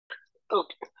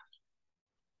Okay.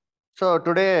 So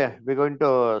today we're going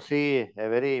to see a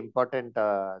very important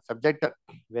subject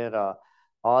where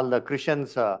all the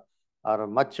Christians are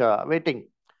much waiting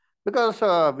because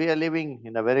we are living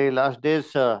in the very last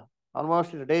days,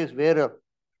 almost in the days where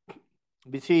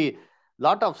we see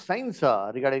lot of signs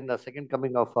regarding the second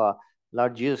coming of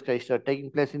Lord Jesus Christ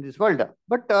taking place in this world.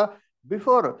 But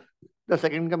before the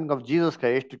second coming of Jesus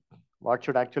Christ, what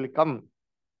should actually come?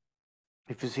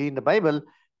 If you see in the Bible,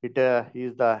 it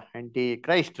is the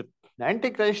Antichrist. The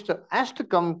Antichrist has to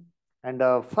come, and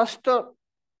first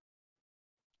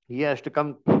he has to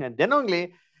come, and then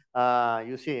only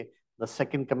you see the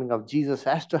second coming of Jesus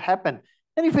has to happen.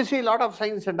 And if you see a lot of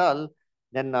signs and all,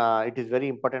 then it is very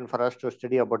important for us to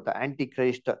study about the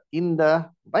Antichrist in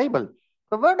the Bible.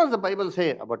 So, what does the Bible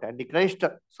say about Antichrist?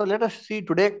 So, let us see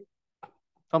today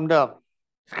from the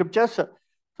scriptures.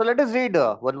 So let us read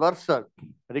one verse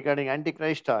regarding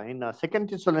Antichrist in Second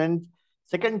Thessalonians,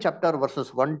 second chapter,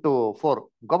 verses 1 to 4.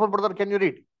 Gopal brother, can you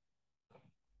read?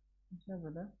 Sure,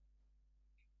 brother.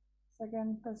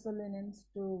 Second Thessalonians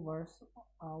 2, verse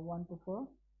 1 to 4.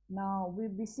 Now we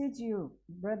beseech you,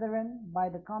 brethren, by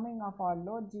the coming of our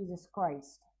Lord Jesus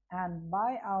Christ, and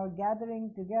by our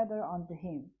gathering together unto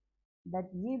him, that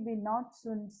ye be not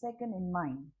soon shaken in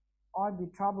mind, or be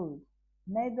troubled,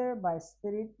 neither by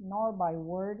spirit, nor by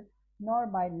word, nor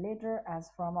by letter as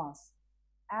from us,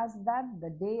 as that the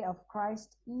day of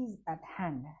Christ is at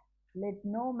hand. Let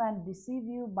no man deceive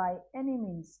you by any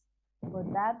means, for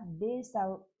that day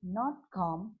shall not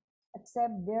come,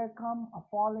 except there come a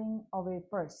falling away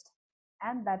first,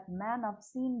 and that man of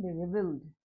sin be revealed,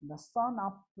 the son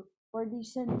of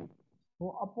perdition,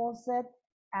 who opposeth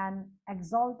and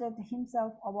exalteth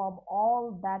himself above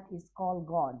all that is called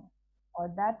God,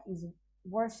 or that is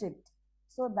worshipped,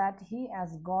 so that he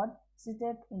as God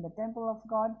sitteth in the temple of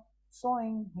God,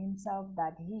 showing himself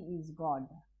that he is God.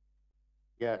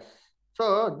 Yes.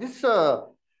 So this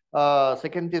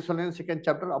Second Thessalonians second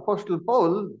chapter, Apostle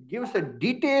Paul gives a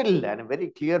detailed and a very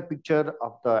clear picture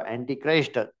of the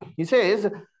Antichrist. He says,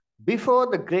 before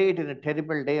the great and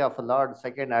terrible day of the Lord's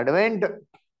second advent,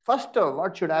 first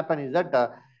what should happen is that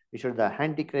the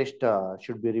Antichrist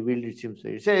should be revealed. It seems.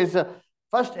 It says,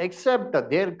 first, except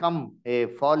there come a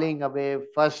falling away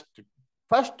first.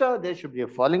 First, there should be a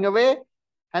falling away,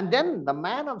 and then the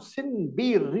man of sin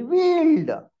be revealed,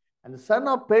 and the son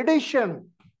of perdition,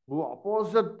 who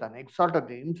opposeth and exalteth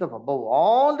himself above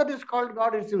all that is called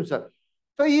God, is himself.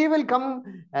 So he will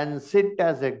come and sit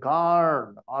as a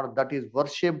god, or that is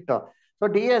worshipped. So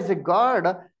he as a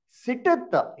god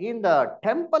sitteth in the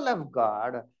temple of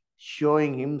God,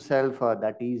 showing himself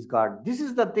that he is God. This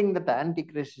is the thing that the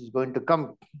Antichrist is going to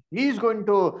come. He is going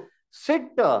to sit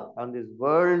on this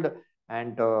world,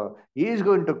 and he is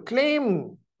going to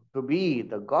claim to be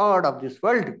the God of this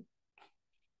world.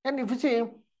 And if you see,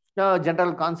 the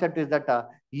general concept is that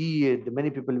many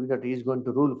people believe that he is going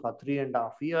to rule for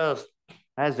 3.5 years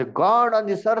as a God on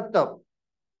this earth,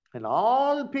 and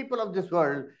all people of this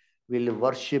world will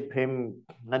worship him,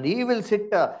 and he will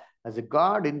sit as a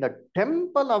God in the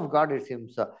temple of God, it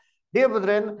seems. Dear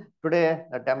brethren, today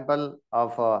the temple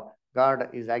of God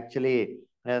is actually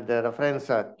the reference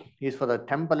is for the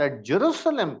temple at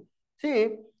Jerusalem.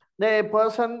 See, the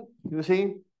person, you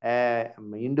see, an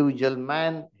individual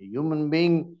man, a human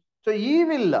being, so he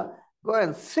will go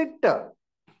and sit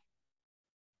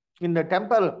in the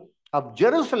temple of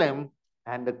Jerusalem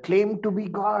and claim to be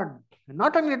God.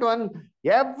 Not only one,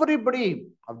 everybody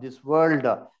of this world,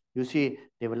 you see,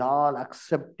 they will all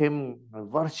accept him,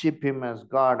 worship him as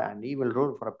God, and he will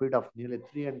rule for a period of nearly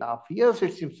 3.5 years,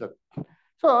 it seems.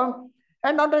 So,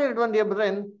 and not only one, dear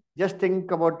brethren, just think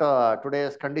about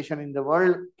today's condition in the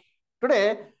world.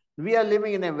 Today, we are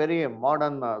living in a very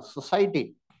modern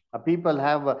society. People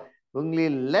have only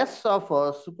less of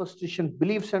superstition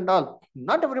beliefs and all.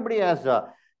 Not everybody has,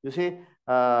 you see,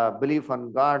 belief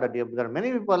on God. There are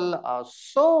many people are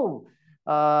so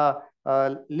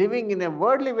living in a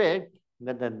worldly way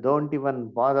that they don't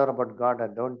even bother about God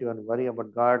and don't even worry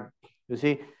about God. You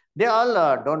see, they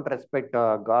all don't respect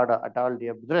God at all,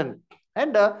 dear brethren.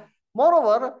 And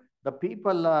moreover, the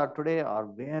people today are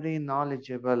very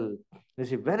knowledgeable, you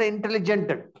see, very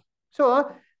intelligent.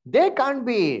 So they can't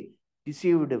be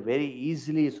deceived very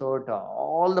easily. So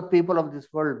all the people of this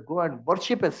world go and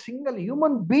worship a single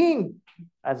human being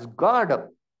as God.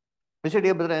 You see,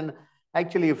 dear brethren,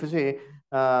 actually, if you see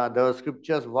the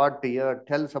scriptures, what here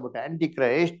tells about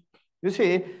Antichrist, you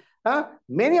see,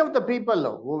 many of the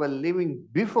people who were living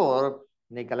before,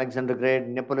 like Alexander Great,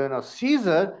 Napoleon, or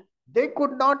Caesar, they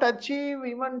could not achieve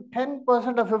even 10% or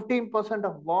 15%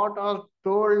 of what are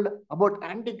told about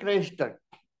Antichrist.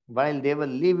 while they were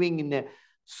living in a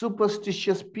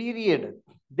superstitious period.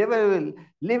 They were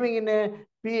living in a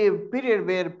period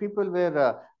where people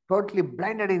were totally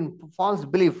blinded in false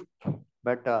belief.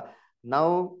 But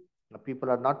now people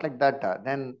are not like that.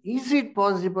 Then is it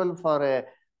possible for a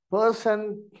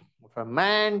person, for a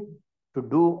man, to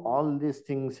do all these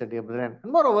things at Abraham?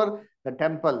 And moreover, the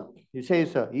temple, he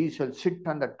says, he shall sit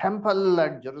on the temple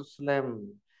at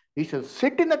Jerusalem. He shall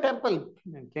sit in the temple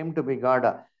and claim to be God.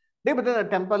 They built the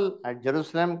temple at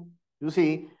Jerusalem. You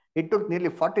see, it took nearly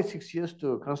 46 years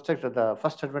to construct the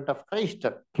first advent of Christ.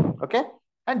 Okay?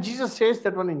 And Jesus says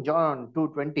that one in John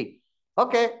 2:20.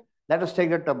 Okay, let us take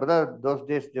that, brother. Those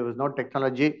days there was no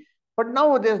technology. But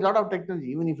now there's a lot of technology.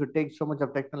 Even if you take so much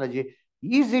of technology,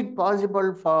 is it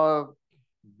possible for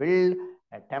build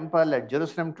a temple at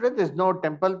Jerusalem? Today there's no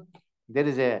temple. There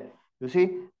is a, you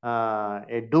see,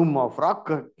 a dome of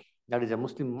rock. That is a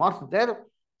Muslim mosque there.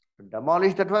 To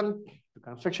demolish that one, to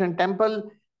construction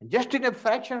temple. Just in a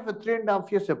fraction of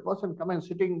 3.5 years, a person coming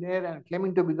sitting there and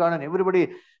claiming to be God, and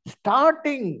everybody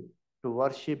starting to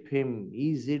worship him.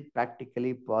 Is it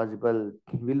practically possible?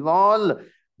 Will all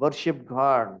worship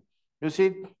God? You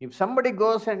see, if somebody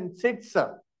goes and sits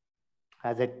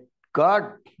as a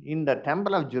God in the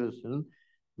temple of Jerusalem,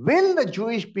 will the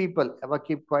Jewish people ever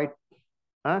keep quiet?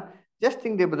 Huh? Just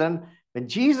think, Debadan, when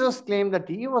Jesus claimed that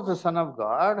he was the Son of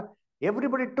God,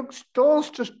 everybody took stones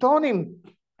to stone him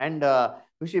and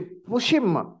you see, push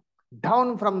him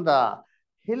down from the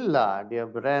hill, dear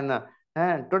brethren.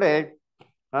 And today,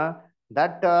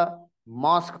 that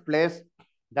mosque place,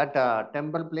 that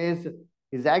temple place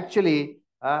is actually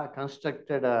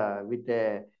constructed with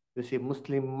a, you see,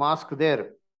 Muslim mosque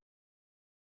there.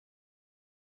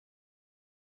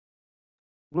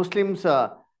 Muslims,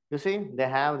 you see, they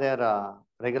have their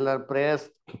regular prayers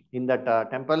in that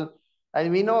temple.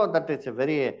 And we know that it's a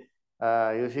very,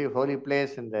 you see, holy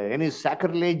place and any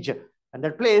sacrilege. And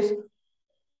that place,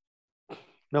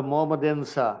 the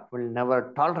Mohammedans will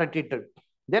never tolerate it.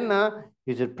 Then,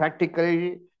 is it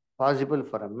practically possible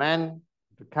for a man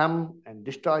to come and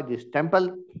destroy this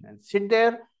temple and sit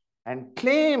there and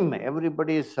claim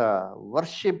everybody's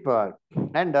worship?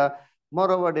 And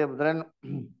moreover, dear brethren,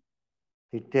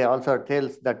 it also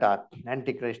tells that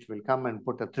Antichrist will come and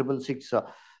put a 666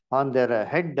 on their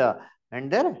head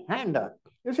and their hand.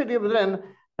 You see, dear brethren,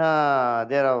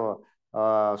 there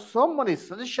are so many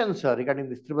suggestions regarding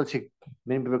this 666.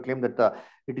 Many people claim that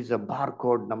it is a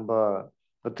barcode number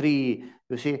 3.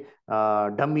 You see,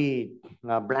 dummy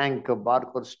blank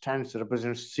barcode stands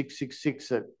represents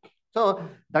 666. So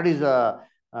that is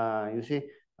you see,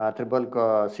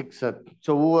 triple six.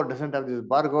 So whoever doesn't have this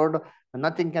barcode,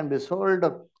 nothing can be sold,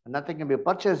 nothing can be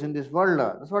purchased in this world.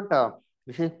 That's what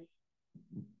you see.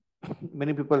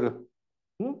 Many people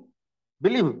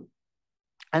believe,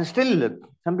 and still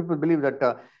some people believe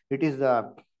that it is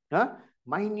the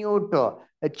minute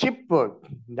a chip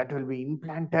that will be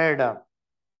implanted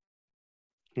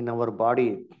in our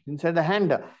body inside the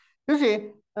hand. You see,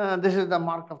 this is the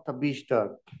mark of the beast.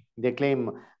 They claim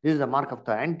this is the mark of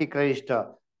the Antichrist,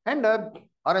 and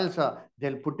or else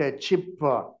they'll put a chip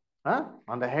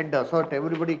on the head so that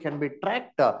everybody can be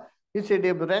tracked. You see,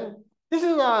 dear brethren, this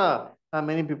is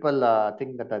many people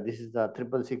think that this is the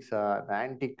 666, the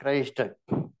Antichrist.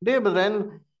 Dear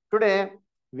brethren, today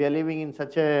we are living in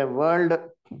such a world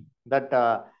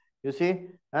that you see,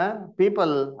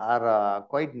 people are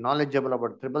quite knowledgeable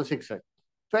about 666.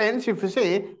 So hence, if you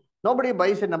say nobody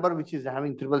buys a number which is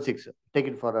having 666, take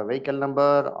it for a vehicle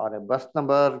number or a bus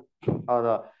number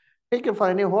or take it for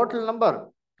any hotel number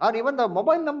or even the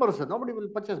mobile numbers. Nobody will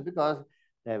purchase because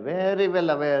they are very well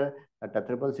aware that the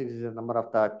 666 is a number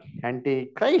of the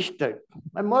Antichrist.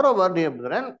 And moreover, dear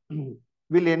brethren,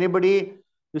 will anybody,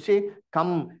 you see,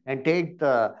 come and take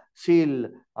the seal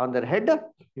on their head?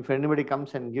 If anybody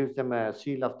comes and gives them a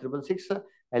seal of 666,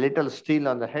 a little steel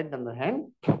on the head and the hand,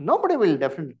 nobody will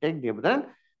definitely take the brethren.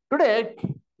 Today,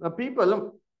 the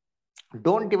people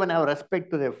don't even have respect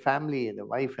to their family, the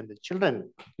wife and the children.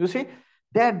 You see,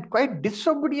 they are quite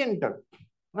disobedient.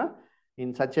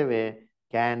 In such a way,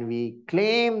 can we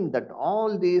claim that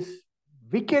all these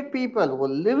wicked people who are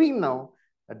living now,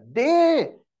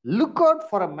 they look out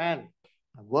for a man,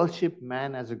 worship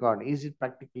man as a god? Is it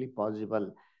practically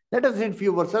possible? Let us read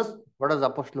few verses. What does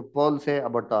Apostle Paul say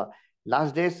about the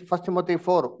last days? 1 Timothy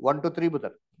 4, 1 to 3,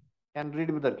 brother. Can read,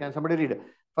 brother. Can somebody read?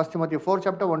 1 Timothy 4,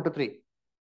 chapter 1 to 3.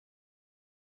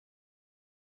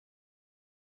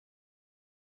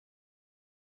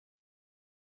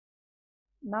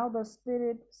 Now the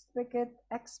Spirit speaketh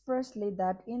expressly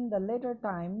that in the later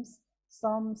times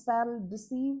some shall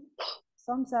deceive,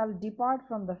 some shall depart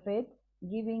from the faith,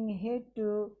 giving heed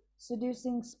to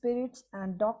seducing spirits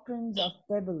and doctrines of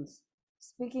devils,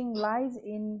 speaking lies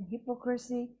in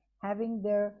hypocrisy, having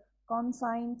their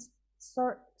conscience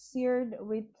seared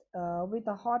with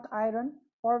a hot iron,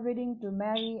 forbidding to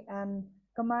marry and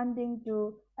commanding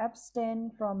to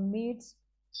abstain from meats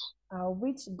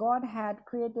which God had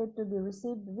created to be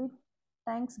received with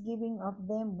thanksgiving of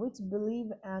them which believe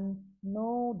and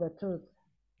know the truth.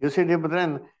 You see, dear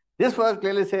brethren, this verse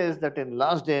clearly says that in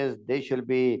last days there shall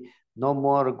be no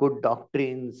more good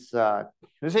doctrines.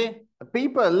 You see, the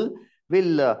people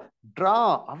will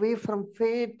draw away from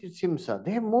faith, it seems.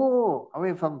 They move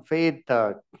away from faith,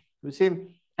 you see,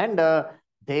 and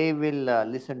they will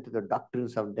listen to the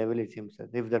doctrines of devil, it seems.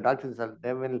 If the doctrines of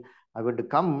devil are going to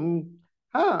come,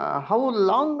 how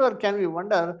longer can we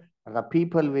wonder the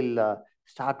people will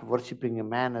start worshipping a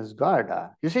man as God?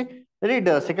 You see, read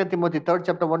 2 Timothy 3rd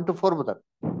chapter 1 to 4, brother.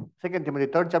 2 Timothy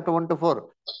 3rd chapter 1 to 4.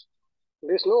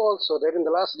 This know also that in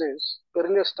the last days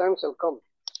perilous times shall come.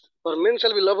 For men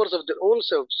shall be lovers of their own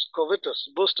selves, covetous,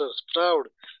 boasters, proud,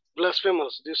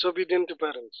 blasphemers, disobedient to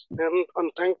parents, and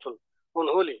unthankful,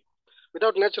 unholy,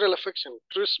 without natural affection,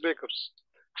 truce breakers,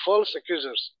 false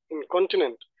accusers,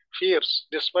 incontinent, fierce,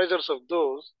 despisers of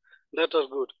those that are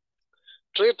good,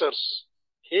 traitors,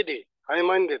 heady,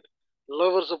 high-minded,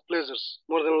 lovers of pleasures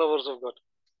more than lovers of God.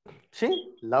 See,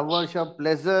 lovers of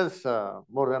pleasures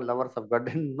more than lovers of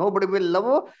God. Nobody will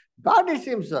love God, it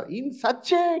seems. In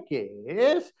such a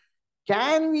case,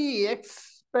 can we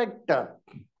expect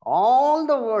all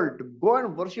the world to go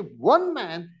and worship one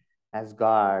man as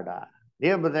God?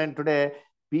 Dear brethren, today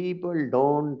people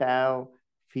don't have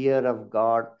fear of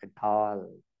God at all.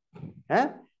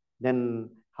 Then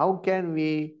how can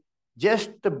we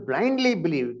just blindly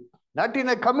believe that in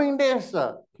the coming days,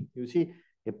 you see,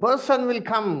 a person will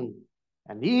come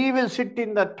and he will sit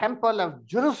in the temple of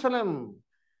Jerusalem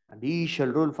and he shall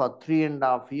rule for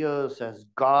 3.5 years as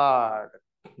God.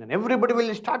 And everybody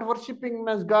will start worshipping him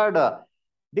as God.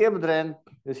 Dear brethren,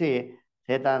 you see,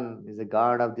 Satan is the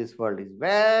God of this world. He's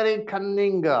very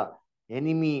cunning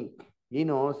enemy. He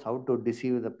knows how to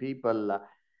deceive the people.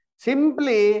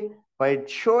 Simply by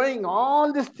showing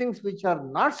all these things which are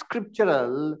not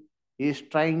scriptural, he is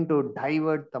trying to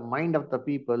divert the mind of the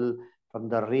people from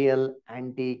the real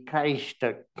Antichrist.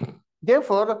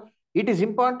 Therefore, it is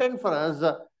important for us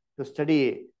to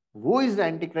study who is the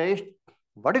Antichrist,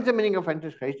 what is the meaning of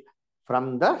Antichrist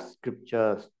from the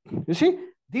scriptures. You see,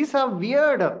 these are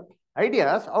weird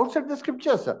ideas outside the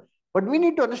scriptures, but we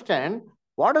need to understand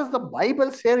what does the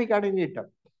Bible say regarding it.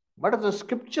 What does the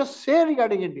scriptures say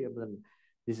regarding it?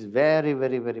 This is very,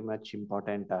 very, very much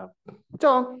important.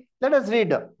 So let us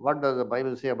read what does the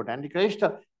Bible say about Antichrist.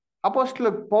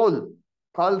 Apostle Paul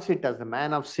calls it as the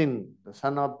man of sin, the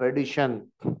son of perdition.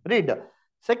 Read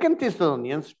 2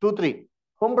 Thessalonians 2:3.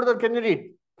 Home brother, can you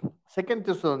read? 2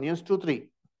 Thessalonians 2:3.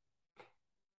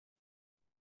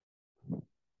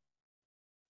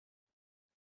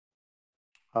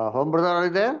 Home brother, are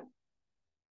you there?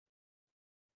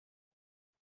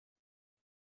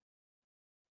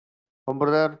 Home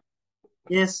brother?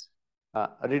 Yes.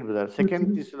 Read brother.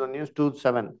 2 Thessalonians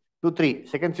 2:7. 2:3.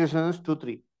 2 Thessalonians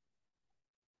 2:3.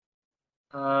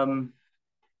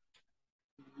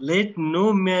 Let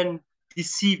no man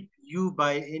deceive you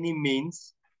by any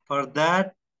means, for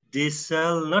that they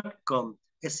shall not come,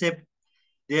 except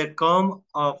there come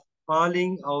of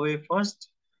falling away first,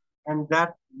 and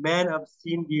that man of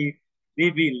sin be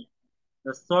revealed,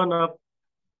 the son of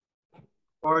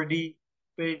perdition.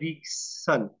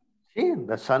 See,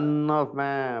 the son of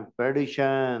man,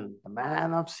 perdition, the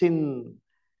man of sin.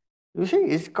 You see,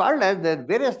 it's called as the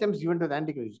various names given to the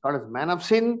Antichrist. It's called as man of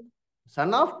sin,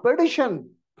 son of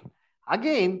perdition.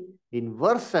 Again, in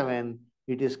verse 7,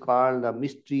 it is called the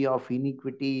mystery of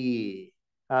iniquity.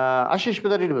 Ashish,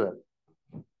 brother, read brother.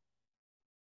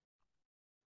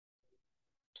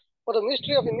 For the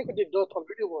mystery of iniquity doth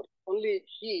already work. Only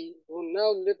he who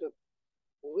now letteth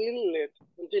will let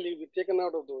until he be taken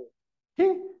out of the way.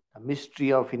 See, the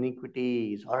mystery of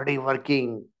iniquity is already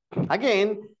working.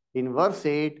 Again, in verse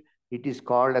 8, it is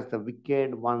called as the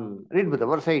wicked one. Read with the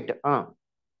verse 8. And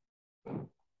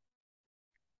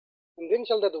then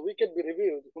shall the wicked be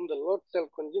revealed, whom the Lord shall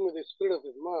consume with the spirit of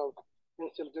his mouth,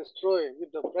 and shall destroy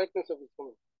with the brightness of his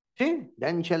coming. See,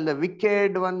 then shall the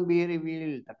wicked one be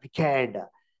revealed. The wicked.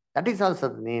 That is also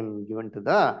the name given to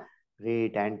the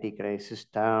great Antichrist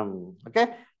system.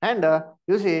 Okay, and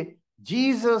you see,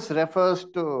 Jesus refers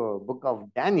to book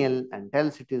of Daniel and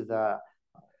tells it is the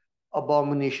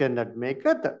abomination that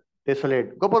maketh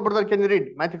desolate. Gopal brother, can you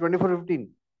read Matthew 24:15?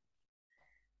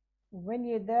 When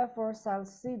ye therefore shall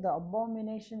see the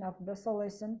abomination of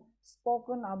desolation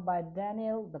spoken of by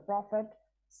Daniel the prophet,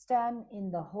 stand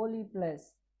in the holy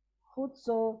place.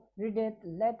 Whoso readeth,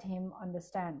 let him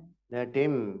understand. Let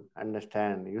him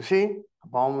understand. You see,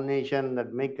 abomination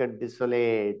that make it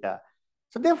desolate.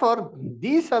 So therefore,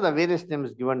 these are the various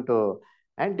names given to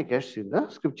Antichrist in the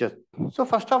scriptures. So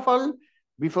first of all,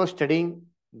 before studying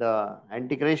the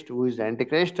Antichrist, who is the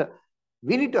Antichrist,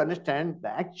 we need to understand the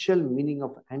actual meaning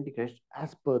of Antichrist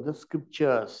as per the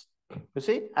scriptures. You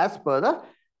see, as per the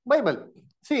Bible.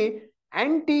 See,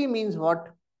 anti means what?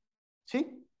 See,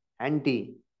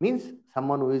 anti means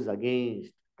someone who is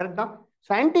against. Correct now?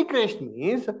 So Antichrist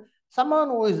means someone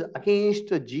who is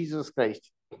against Jesus Christ.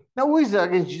 Now, who is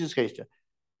against Jesus Christ?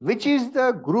 Which is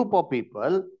the group of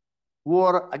people who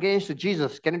are against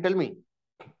Jesus? Can you tell me?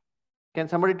 Can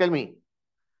somebody tell me?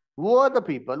 Who are the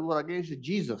people who are against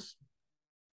Jesus?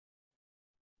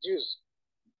 Jews.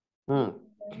 Hmm.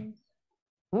 Muslims,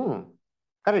 Hmm.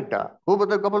 Correct. Who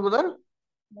brother? Couple brother?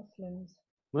 Muslims,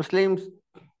 Muslims,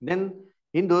 then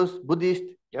Hindus, Buddhists,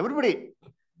 everybody.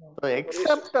 So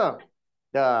except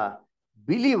the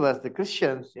believers, the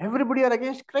Christians, everybody are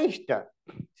against Christ.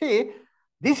 See,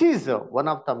 this is one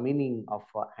of the meaning of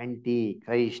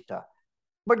anti-Christ.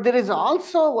 But there is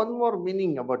also one more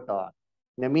meaning about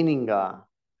the meaning,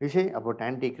 you see, about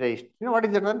anti-Christ. You know what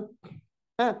is that one?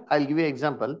 I'll give you an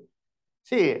example.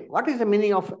 See, what is the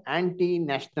meaning of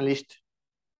anti-nationalist?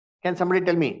 Can somebody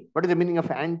tell me what is the meaning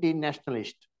of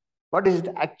anti-nationalist? What does it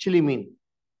actually mean?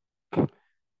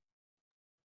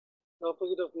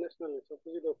 Opposite of nationalist,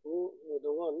 opposite of who,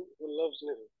 the one who loves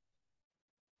nation.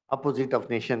 Opposite of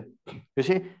nation. You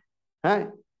see, huh?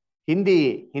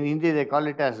 Hindi, in Hindi they call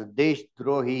it as Desh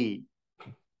Drohi.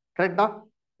 Correct now?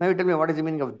 Now you tell me what is the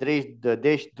meaning of Desh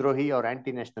Drohi or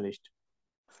anti-nationalist?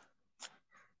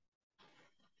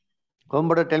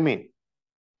 Kombodo, tell me.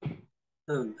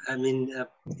 I mean,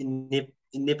 in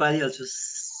Nepali also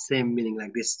same meaning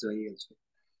like this story also.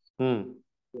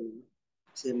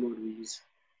 Same word we use.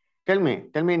 Tell me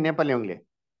in Nepali only.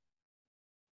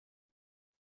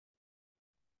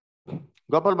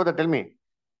 Gopal brother, tell me.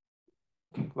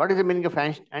 What is the meaning of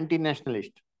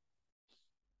anti-nationalist?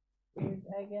 is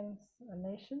against a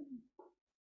nation.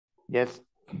 Yes,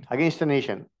 against the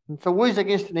nation. So who is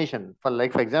against the nation?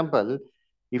 For example,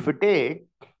 if you take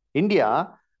India,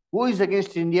 who is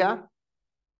against India?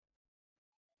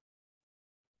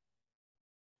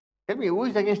 Tell me, who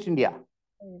is against India?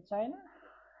 China,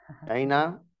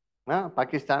 China,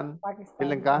 Pakistan, Sri Pakistan.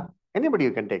 Lanka, anybody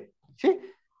you can take. See,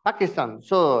 Pakistan.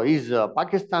 So is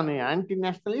Pakistan an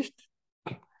anti-nationalist?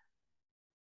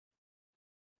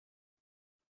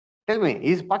 Tell me,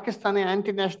 is Pakistan an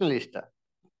anti-nationalist?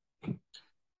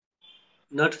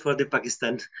 Not for the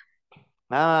Pakistan.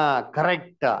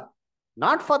 Correct.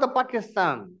 Not for the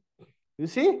Pakistan. You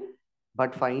see,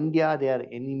 but for India, they are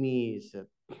enemies.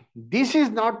 This is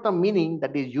not the meaning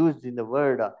that is used in the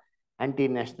word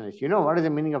anti-nationalist. You know what is the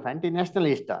meaning of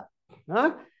anti-nationalist?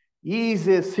 He is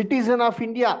a citizen of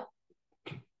India.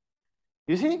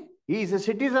 You see, he is a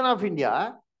citizen of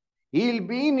India. He will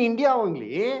be in India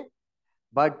only,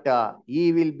 but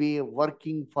he will be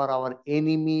working for our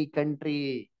enemy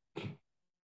country.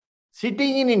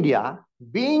 Sitting in India,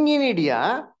 being in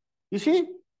India, you see,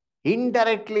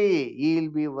 indirectly he will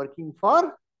be working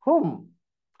for whom?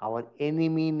 Our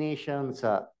enemy nations.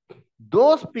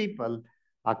 Those people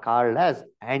are called as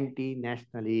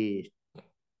anti-nationalists.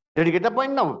 Did you get the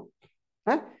point now?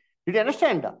 Huh? Did you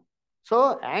understand?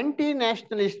 So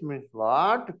anti-nationalist means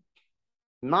what?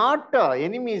 Not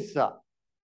enemies,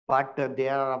 but they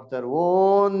are of their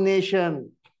own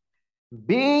nation.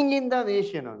 Being in the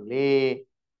nation only,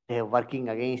 they are working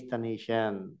against the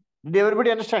nation. Did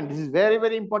everybody understand? This is very,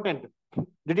 very important.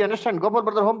 Did you understand? Gopal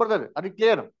brother, home brother, are you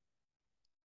clear?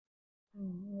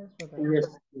 Yes, brother. Yes.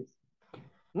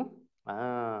 Yes.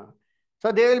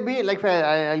 So they will be like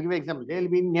I'll give you an example. They will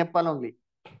be in Nepal only.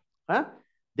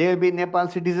 They will be Nepal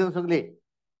citizens only.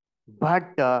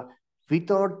 But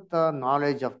without the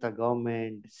knowledge of the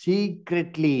government,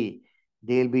 secretly,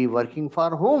 they'll be working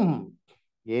for whom?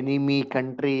 Enemy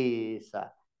countries.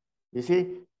 You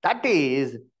see, that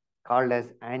is called as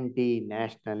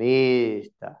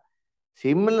anti-nationalist.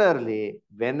 Similarly,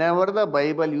 whenever the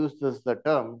Bible uses the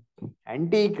term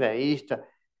antichrist,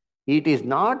 it is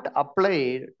not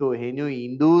applied to any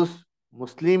Hindus,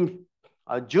 Muslims,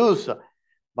 or Jews,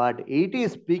 but it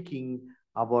is speaking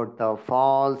about the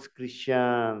false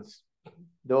Christians,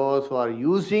 those who are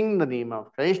using the name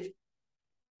of Christ,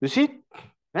 you see,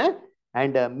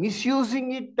 and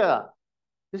misusing it.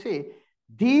 You see,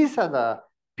 these are the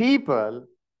people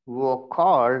who are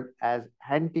called as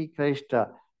Antichrist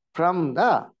from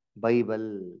the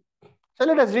Bible. So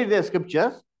let us read the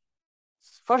scriptures.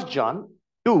 1 John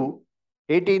 2,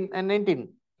 18 and 19.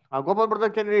 Gopal brother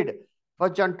can read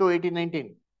 1 John 2, 18,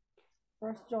 19.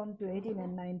 1 John 2, 18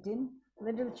 and 19.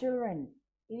 Little children,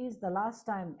 it is the last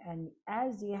time, and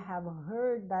as ye have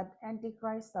heard that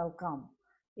Antichrist shall come,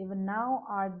 even now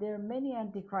are there many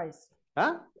Antichrists.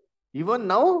 Huh? Even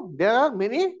now, there are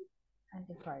many.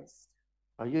 Antichrist.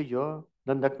 Ayyo,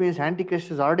 then that means Antichrist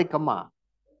has already come.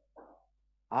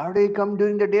 Already come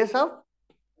during the days of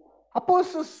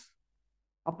apostles.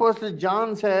 Apostle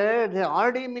John said there are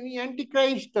already many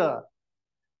Antichrist.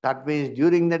 That means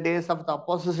during the days of the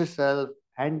apostles itself,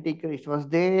 Antichrist was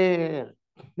there.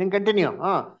 Then continue.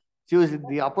 Choose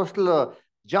the apostle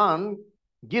John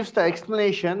gives the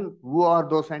explanation who are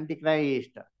those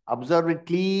Antichrist. Observe it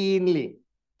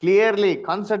clearly,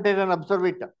 concentrate and observe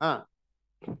it.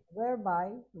 Whereby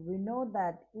we know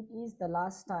that it is the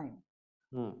last time.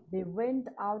 They went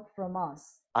out from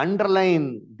us.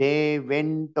 Underline, they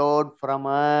went out from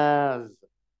us.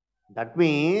 That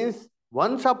means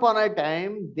once upon a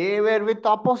time they were with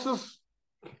apostles.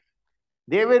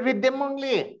 They were with them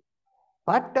only.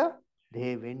 But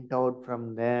they went out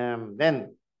from them.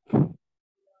 Then.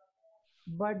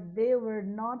 But they were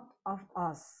not of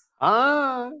us.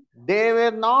 They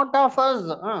were not of us.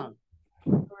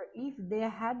 For if they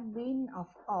had been of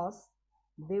us,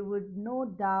 they would no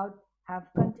doubt have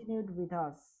continued with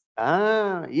us.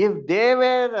 If they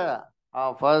were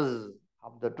of us,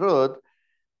 of the truth,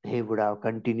 they would have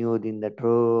continued in the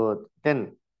truth.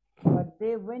 Then. But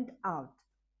they went out,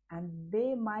 and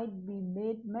they might be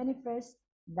made manifest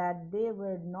that they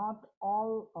were not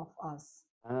all of us.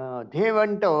 They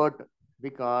went out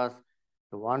because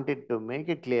they wanted to make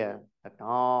it clear that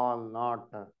all not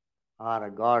are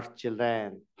God's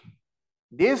children.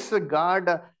 This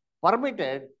God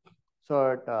permitted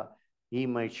so that he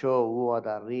might show who are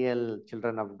the real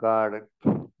children of God.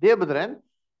 Dear brethren,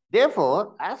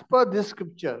 therefore, as per this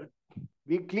scripture,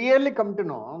 we clearly come to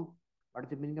know what is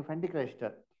the meaning of Antichrist.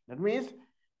 That means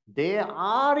they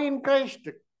are in Christ,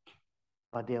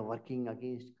 but they are working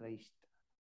against Christ.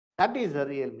 That is the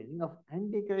real meaning of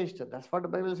Antichrist. That's what the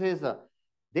Bible says.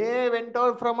 They went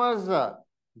out from us.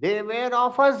 They were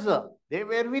of us. They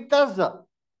were with us.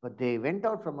 But they went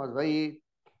out from us. Why?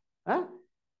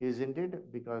 Isn't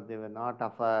it? Because they were not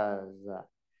of us.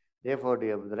 Therefore,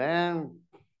 dear brethren,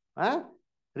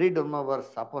 read one more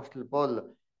verse. Apostle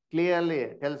Paul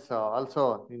clearly tells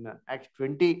also in Acts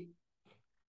 20,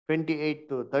 28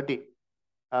 to 30.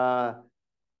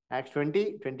 Acts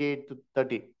 20, 28 to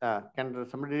 30. Can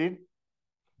somebody read?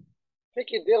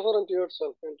 Take it therefore unto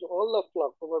yourself and to all the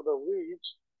flock over the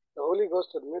which the Holy Ghost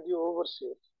hath made you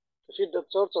overseers, to feed the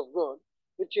church of God,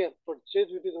 which he hath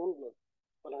purchased with his own blood.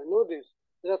 For I know this,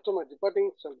 that after my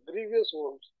departing shall grievous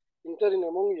wolves enter in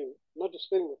among you, not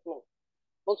sparing the flock.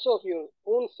 Also of your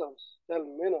own selves shall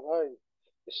men arise,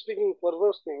 speaking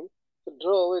perverse things, to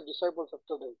draw away disciples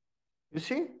after them. You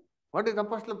see, what did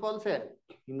Apostle Paul say?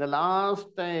 In the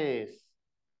last days,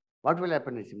 what will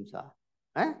happen is Simsa?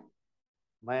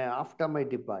 After my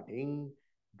departing,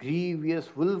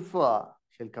 grievous wolf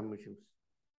shall commit himself.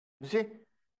 You see,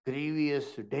 grievous,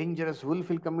 dangerous wolf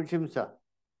will commit himself.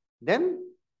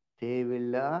 Then they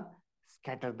will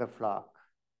scatter the flock.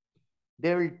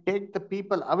 They will take the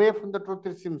people away from the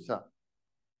truth himself.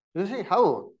 You see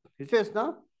how? He says,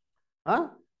 no?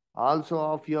 Also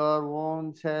of your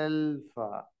own self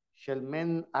shall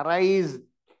men arise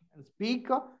and speak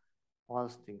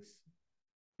false things.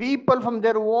 People from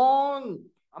their own,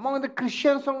 among the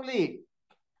Christians only,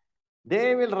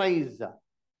 they will rise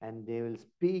and they will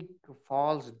speak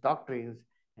false doctrines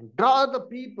and draw the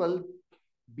people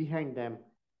behind them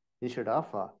instead of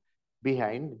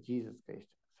behind Jesus Christ.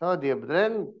 So, dear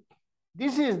brethren,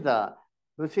 this is the,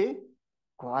 you see,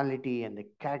 quality and the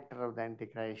character of the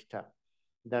Antichrist,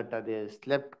 that they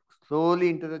slept slowly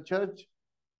into the church,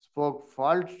 spoke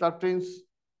false doctrines,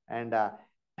 and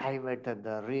diverted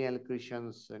the real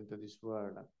Christians into this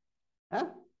world.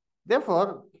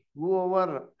 Therefore,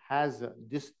 whoever has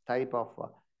this type of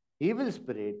evil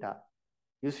spirit,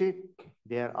 you see,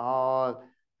 they are all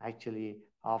actually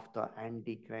of the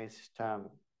Antichrist.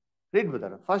 Read,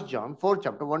 brother. 1 John 4,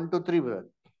 chapter 1 to 3, brother.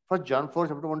 1 John 4,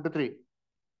 chapter 1 to 3.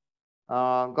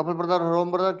 Gopal brother,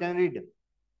 Rome brother, can read.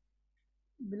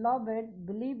 Beloved,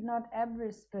 believe not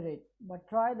every spirit, but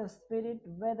try the spirit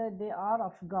whether they are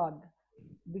of God,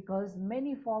 because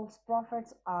many false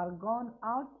prophets are gone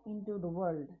out into the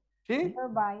world. See?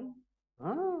 Thereby,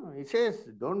 it says,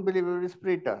 don't believe every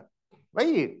spirit.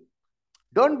 Why?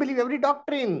 Don't believe every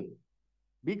doctrine.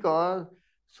 Because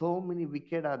so many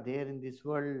wicked are there in this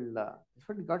world. That's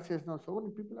what God says now. So many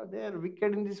people are there,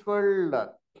 wicked in this world.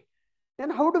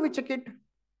 Then how do we check it?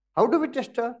 How do we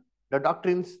test the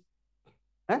doctrines?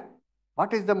 Huh?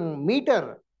 What is the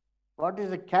meter? What is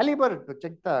the caliber to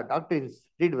check the doctrines?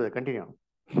 Read with continue.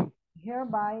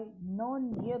 Hereby know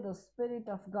ye the Spirit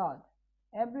of God.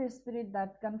 Every spirit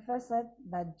that confesseth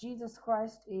that Jesus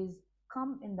Christ is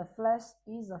come in the flesh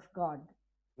is of God.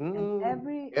 And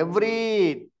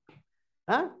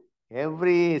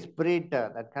Every spirit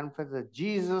that confesses that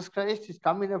Jesus Christ is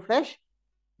come in the flesh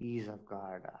is of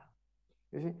God.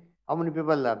 You see, how many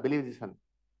people believe this one?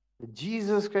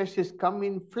 Jesus Christ is come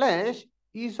in flesh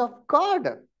is of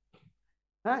God.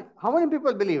 How many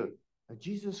people believe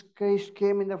Jesus Christ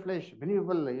came in the flesh? Many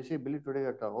people, you see, believe today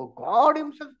that oh, God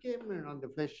Himself came in on the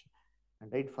flesh and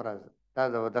died for us.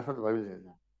 That's what the Bible says.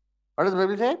 What does the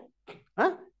Bible say?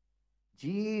 Huh?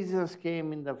 Jesus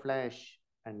came in the flesh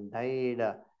and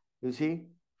died. You see,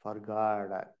 for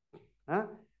God. Huh?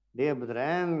 Dear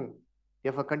brethren,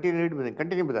 therefore continue read with it.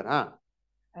 Continue with that. Huh?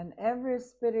 And every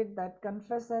spirit that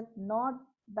confesseth not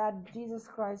that Jesus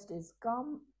Christ is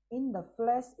come in the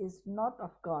flesh is not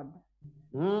of God.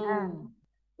 Mm.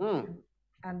 Mm.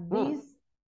 And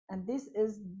this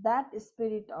is that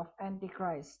spirit of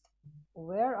Antichrist,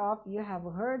 whereof you have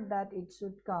heard that it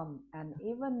should come, and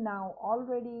even now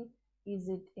already is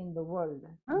it in the world.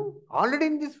 Already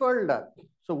in this world.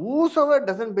 So whosoever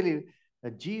doesn't believe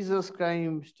that Jesus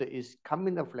Christ is come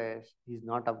in the flesh, he is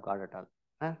not of God at all.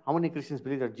 How many Christians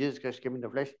believe that Jesus Christ came in the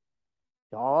flesh?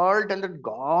 They all tell that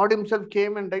God Himself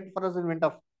came and died for us and went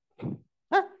off.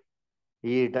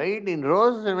 He died in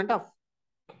rose and went off.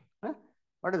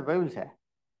 What does the Bible say?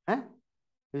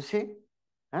 You see?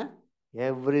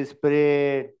 Every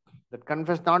spirit that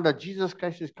confess not that Jesus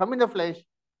Christ is come in the flesh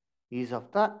is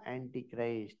of the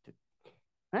Antichrist.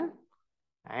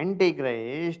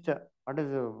 Antichrist, what does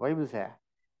the Bible say?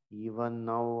 Even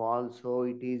now also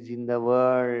it is in the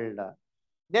world.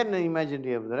 Then imagine,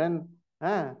 dear brethren,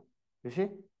 you see,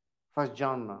 1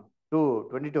 John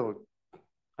 2:22.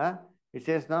 It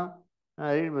says now,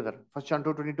 read brother, 1 John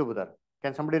 2:22, brother.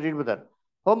 Can somebody read, brother?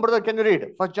 Home brother, can you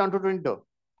read? 1 John 2:22.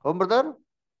 Home brother?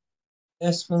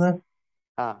 Yes, brother.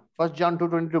 1 John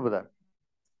 2:22, brother.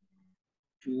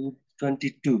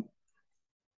 2:22.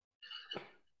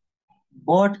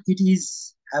 But it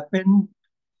is happened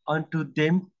unto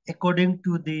them according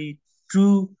to the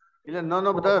true.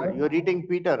 No, brother. You're reading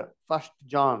Peter. 1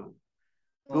 John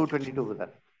 2:22, brother.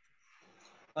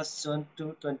 1 John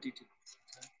 2:22.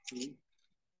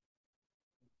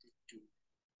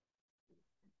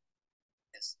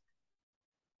 Yes.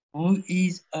 Who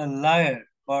is a liar,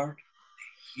 but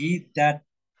he that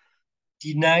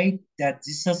denied that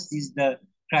Jesus is the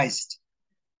Christ.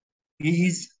 He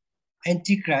is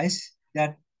Antichrist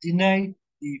that denied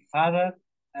the Father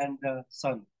and the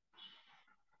Son.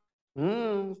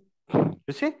 You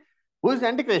see, who is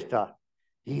Antichrist?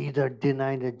 He that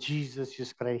denied that Jesus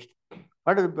is Christ.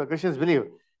 What do the Christians believe?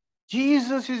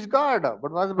 Jesus is God.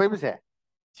 But what does the Bible say?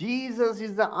 Jesus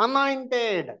is the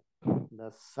anointed,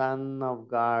 the Son of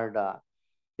God.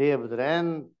 Dear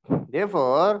brethren,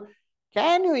 therefore,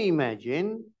 can you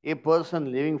imagine a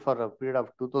person living for a period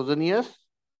of 2000 years?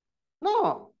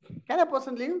 No. Can a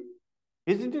person live?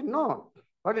 Isn't it? No.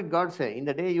 What did God say? In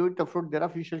the day you eat the fruit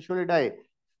thereof, you shall surely die.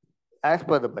 As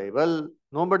per the Bible,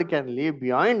 nobody can live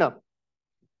beyond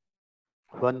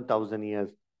 1000 years.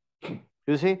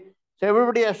 You see? So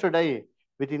everybody has to die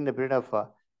within the period of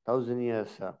 1000 years.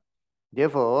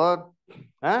 Therefore,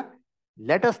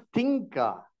 let us think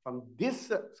from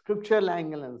this scriptural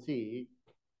angle and see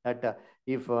that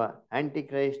if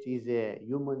Antichrist is a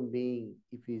human being,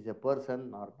 if he is a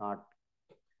person or not.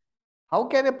 How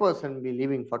can a person be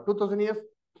living for 2000 years?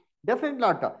 Definitely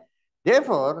not.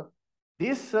 Therefore,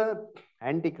 this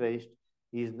Antichrist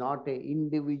is not an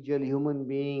individual human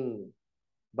being,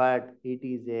 but it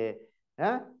is a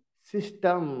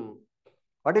system.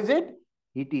 What is it?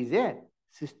 It is a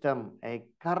system, a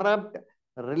corrupt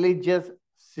religious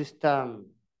system.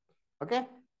 Okay?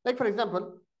 Like, for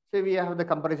example, say we have the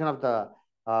comparison of the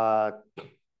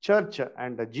church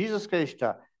and Jesus Christ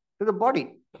to the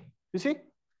body. You see?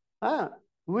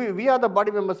 We are the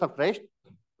body members of Christ,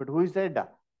 but who is the head?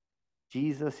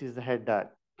 Jesus is the head.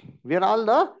 We are all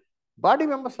the body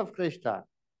members of Christ,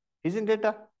 isn't it?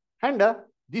 And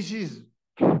this is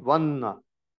one,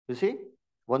 you see,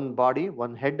 one body,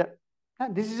 one head.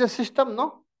 This is a system,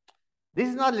 no? This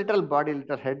is not little body,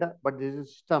 little head, but this is a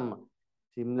system.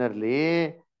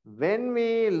 Similarly, when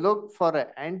we look for an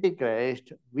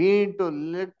antichrist, we need to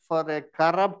look for a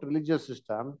corrupt religious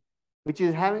system which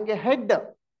is having a head,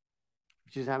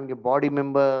 which is having a body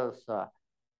members.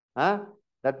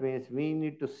 That means we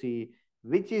need to see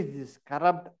which is this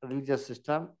corrupt religious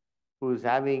system who is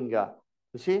having,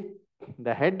 you see,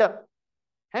 the head,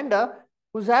 and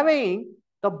who's having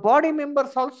the body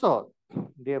members also,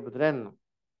 dear brethren.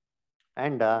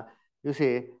 And you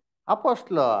see,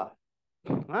 Apostle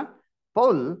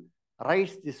Paul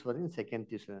writes this one in Second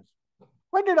Thessalonians.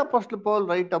 Why did Apostle Paul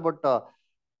write about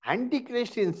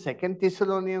Antichrist in Second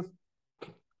Thessalonians?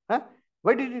 Huh?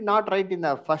 Why did he not write in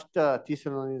the First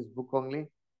Thessalonians book only?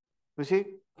 You see,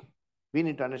 we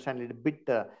need to understand a little bit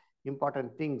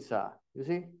important things. You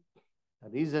see, the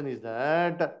reason is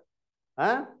that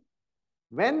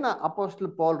when Apostle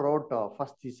Paul wrote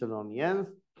First Thessalonians,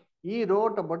 he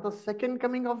wrote about the second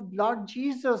coming of Lord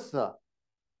Jesus.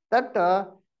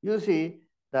 That you see,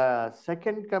 the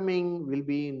second coming will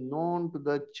be known to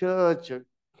the church.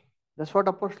 That's what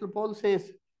Apostle Paul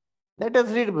says. Let us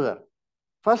read, brother.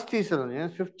 First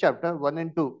Thessalonians, 5th chapter, 1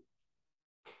 and 2.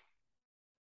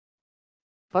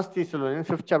 First Thessalonians,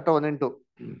 5th chapter, 1 and 2.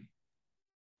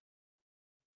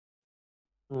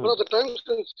 For the times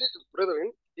and seasons,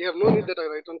 brethren, ye have no need that I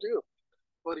write unto you.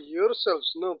 For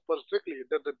yourselves know perfectly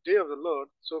that the day of the Lord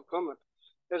so cometh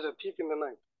as a thief in the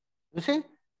night. You see,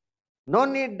 no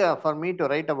need for me to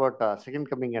write about second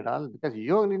coming at all, because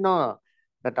you only know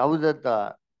that how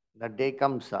the day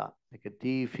comes like a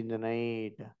thief in the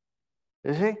night.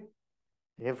 You see,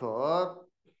 therefore,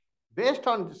 based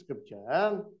on the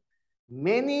scripture,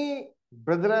 many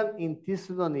brethren in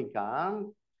Thessalonica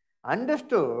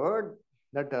understood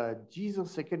that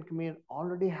Jesus' second coming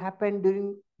already happened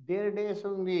during their days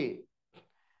only,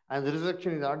 and the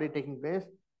resurrection is already taking place.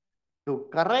 To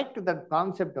correct that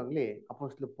concept only,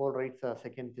 Apostle Paul writes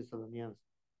Second Thessalonians,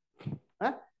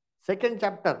 second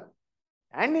chapter,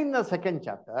 and in the second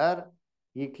chapter,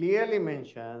 he clearly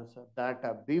mentions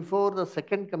that before the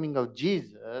second coming of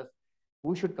Jesus,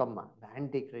 who should come? The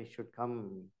Antichrist should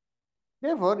come.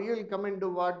 Therefore, you will come into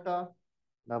what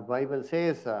the Bible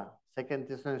says, Second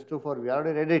Thessalonians 2:4. We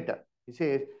already read it. He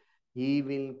says, "He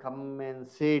will come and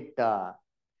sit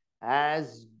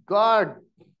as God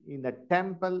in the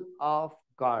temple of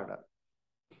God."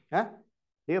 Huh?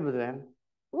 Dear brethren,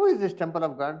 who is this temple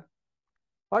of God?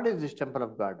 What is this temple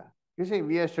of God? You see,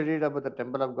 we have studied about the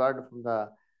temple of God from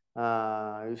the,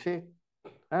 you see,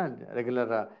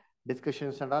 regular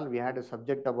discussions and all. We had a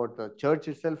subject about the church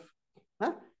itself.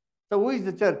 Huh? So, who is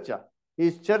the church?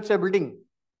 Is church a building?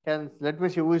 Let me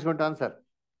see who is going to answer.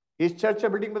 Is church a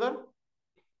building, brother?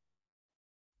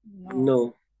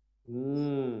 No.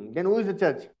 Then who is the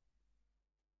church?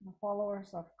 The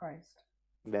followers of Christ.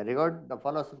 Very good. The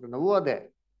followers of Christ. Who are they?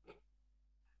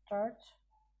 Church.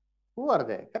 Who are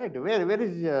they? Correct. Where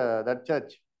is that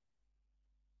church?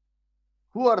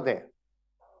 Who are they?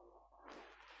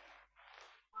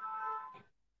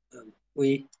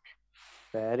 We.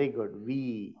 Very good.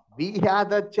 We are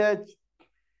the church.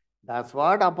 That's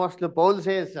what Apostle Paul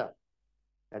says.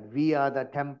 That we are the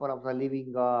temple of the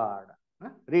living God.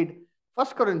 Read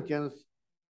 1 Corinthians,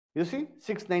 you see,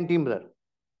 6:19, brother.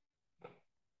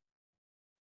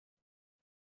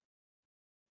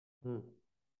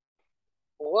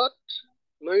 What?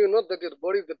 Know you not that your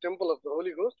body is the temple of the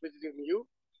Holy Ghost, which is in you,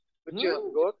 which you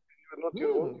have got, you are not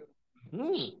your own?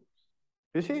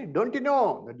 You see, don't you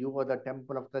know that you are the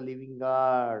temple of the living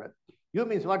God? You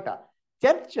means what?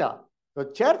 Church.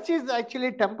 So church is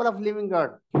actually temple of living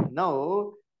God.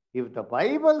 Now, if the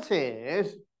Bible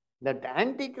says that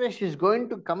Antichrist is going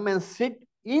to come and sit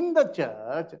in the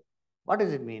church, what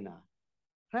does it mean?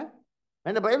 Huh?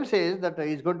 When the Bible says that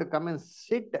he is going to come and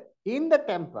sit in the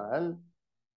temple,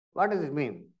 what does it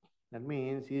mean? That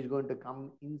means he is going to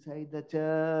come inside the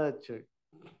church.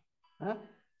 Huh?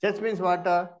 Church means what?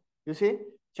 You see,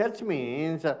 church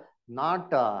means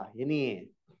not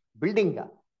any building.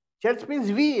 Church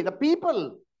means we, the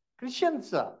people,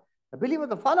 Christians, the believers,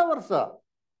 the followers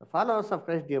of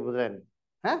Christ, dear brethren.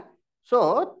 Huh?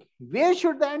 So, where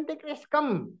should the Antichrist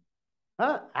come?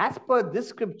 As per this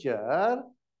scripture,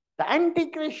 the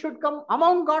Antichrist should come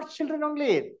among God's children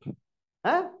only.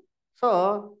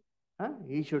 So,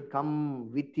 he should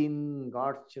come within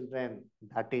God's children.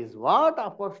 That is what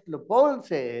Apostle Paul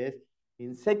says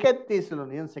in 2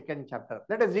 Thessalonians 2nd chapter.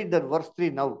 Let us read that verse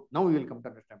 3 now. Now we will come to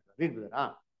understand. Read,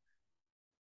 brother.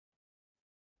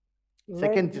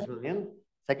 2nd Thessalonians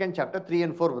 2nd chapter 3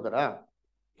 and 4, brother.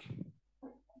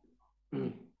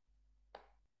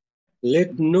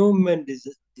 Let no man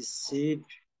deceive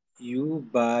you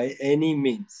by any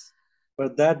means, for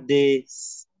that day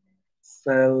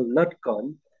shall not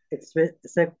come,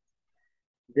 except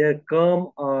there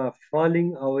come a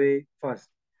falling away first,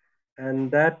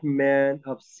 and that man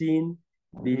of sin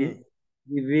be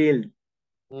revealed,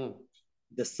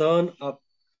 the son of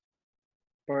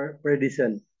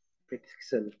perdition,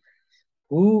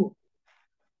 who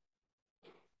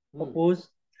opposed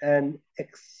and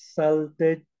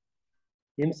exalted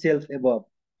himself above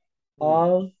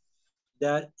all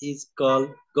that is called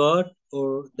God or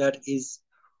that is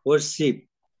worshipped,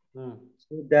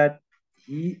 so that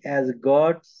he as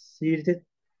God seated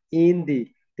in the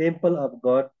temple of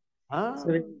God. Ah,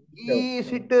 77. he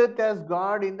sitteth as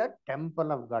God in the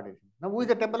temple of God. Now, who is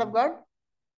the temple of God?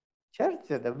 Church,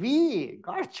 the we,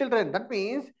 God's children. That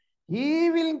means he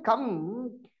will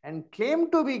come and claim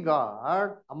to be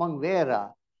God among where?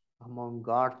 Among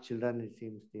God's children, it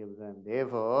seems.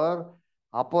 Therefore,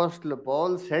 Apostle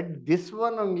Paul said this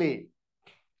one only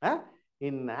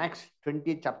in Acts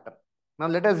 20 chapter. Now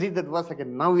let us read that verse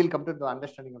again. Now we'll come to the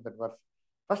understanding of that verse.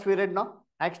 First we read now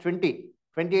Acts 20,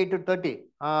 28 to 30.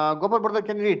 Gopal brother,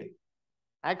 can you read?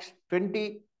 Acts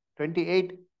 20,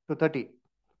 28 to 30.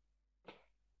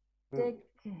 Take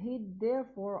heed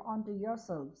therefore unto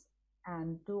yourselves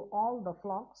and to all the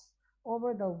flocks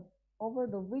over the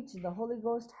which the Holy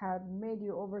Ghost hath made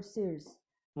you overseers,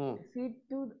 to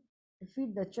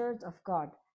feed the church of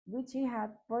God, which he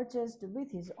hath purchased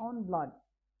with his own blood.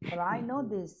 For I know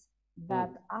this,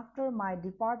 that after my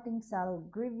departing shall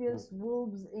grievous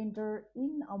wolves enter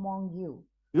in among you.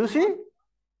 You see,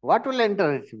 what will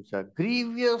enter? It seems a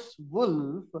grievous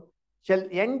wolf shall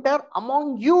enter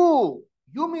among you.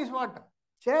 You means what?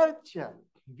 Church.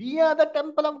 We are the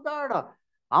temple of God.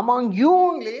 Among you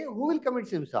only, who will commit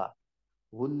simsa?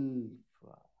 Wolf.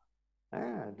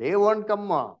 They won't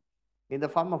come in the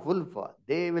form of wolf.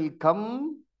 They will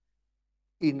come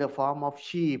in the form of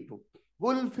sheep.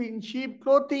 Wolf in sheep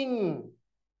clothing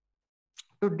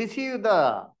to deceive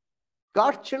the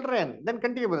God's children. Then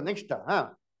continue with the next.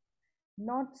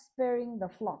 Not sparing the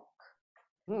flock.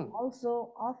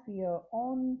 Also of your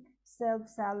own self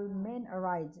shall men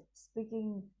arise,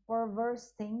 speaking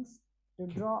perverse things to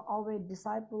draw away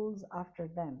disciples after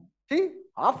them. See,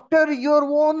 after your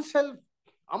own self,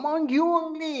 among you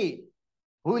only,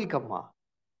 who will come?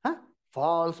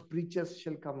 False preachers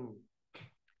shall come.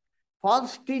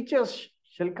 False teachers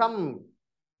shall come.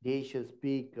 They shall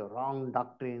speak wrong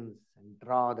doctrines and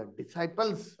draw the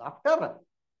disciples after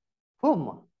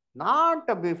whom?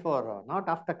 Not before, not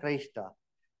after Christ,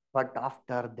 but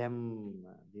after them.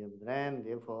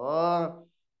 Therefore,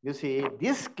 you see,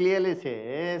 this clearly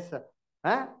says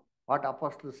what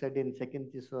Apostle said in 2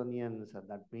 Thessalonians.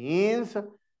 That means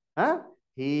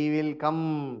he will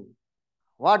come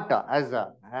what? As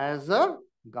a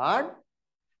God.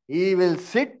 He will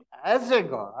sit as a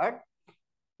God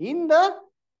in the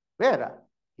where?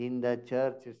 In the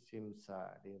church, it seems.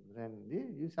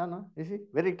 You saw, no? You see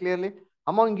very clearly.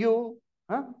 Among you,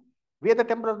 we are the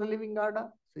temple of the living God.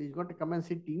 So he's going to come and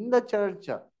sit in the church.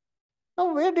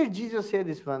 Now, where did Jesus say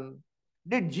this one?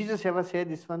 Did Jesus ever say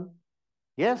this one?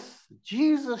 Yes,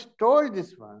 Jesus told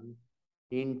this one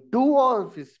in two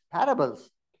of his parables.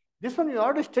 This one we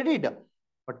already studied,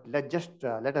 but let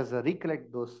us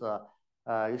recollect those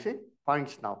you see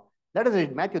points now. Let us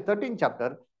read Matthew 13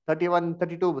 chapter 31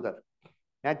 32 brother.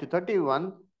 Matthew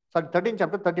 13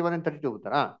 chapter 31 and 32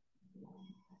 brother.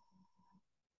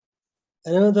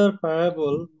 Another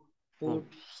parable put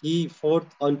he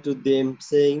forth unto them,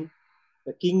 saying,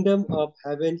 the kingdom of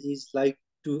heaven is like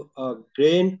to a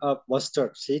grain of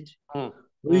mustard seed,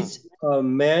 which a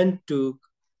man took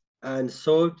and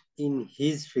sowed in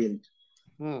his field,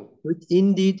 which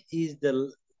indeed is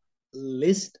the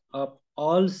least of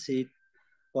all seed,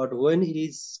 but when it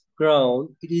is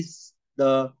grown, it is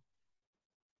the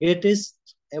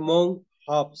greatest among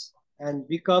herbs, and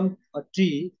become a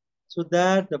tree, so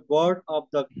that the bird of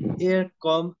the air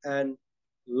come and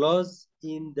lodge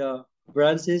in the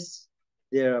branches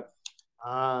thereof.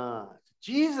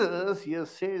 Jesus here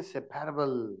says a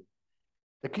parable.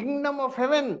 The kingdom of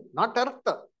heaven, not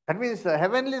earth. That means the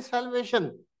heavenly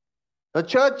salvation. The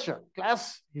church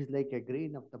class is like a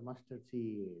grain of the mustard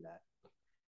seed,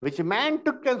 which a man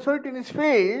took and sowed in his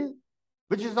field,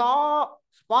 which is all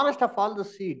smallest of all the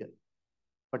seed.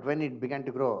 But when it began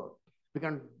to grow, it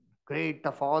became great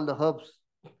of all the herbs.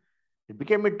 It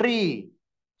became a tree.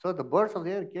 So the birds of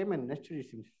the air came and nested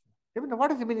it.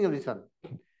 What is the meaning of this one?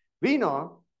 We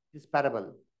know this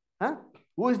parable.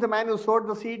 Who is the man who sowed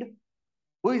the seed?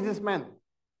 Who is this man?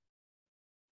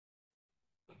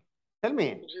 Tell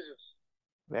me. Jesus.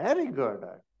 Very good.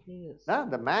 Jesus.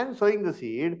 The man sowing the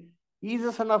seed is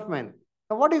the son of man.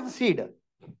 Now, what is the seed?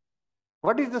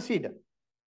 What is the seed?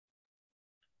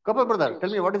 Couple brother, tell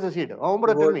me what is the seed? Oh,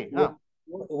 brother, tell me.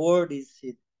 Word is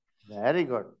it. Very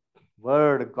good.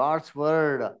 Word, God's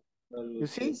word. You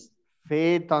see,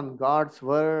 faith on God's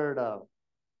word.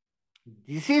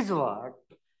 This is what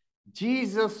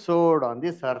Jesus sowed on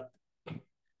this earth.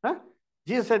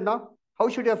 Jesus said, no, how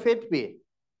should your faith be?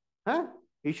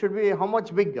 It should be how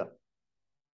much big?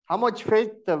 How much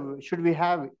faith should we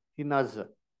have in us?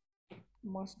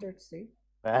 Mustard seed.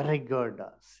 Very good.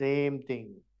 Same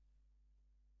thing.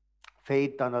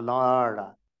 Faith on the Lord.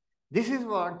 This is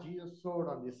what Jesus showed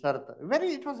on this earth.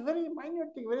 It was very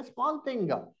minute thing, very small thing.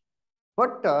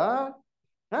 But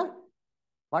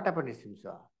what happened is,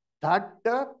 that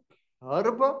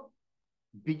herb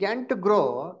began to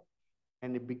grow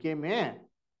and it became a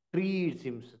tree, it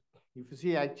seems. If you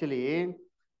see, actually,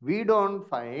 we don't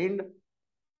find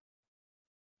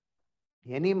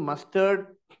any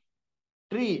mustard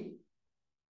tree.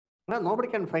 No, nobody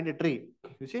can find a tree,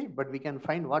 you see, but we can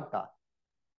find what?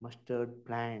 Mustard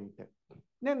plant.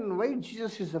 Then why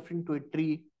Jesus is referring to a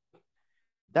tree?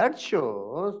 That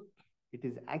shows it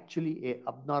is actually a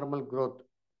abnormal growth.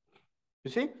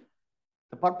 You see,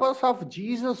 the purpose of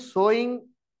Jesus sowing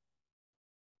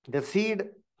the seed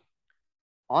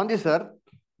on this earth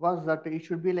was that it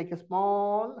should be like a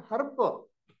small herb.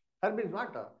 Herb is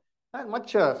what?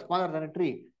 Much smaller than a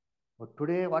tree. But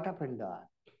today, what happened?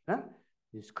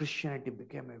 This Christianity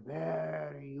became a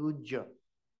very huge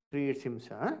tree, it seems.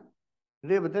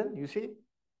 Today, but then you see,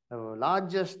 the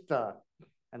largest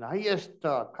and highest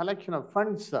collection of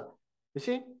funds. You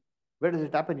see, where does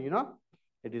it happen?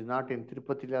 It is not in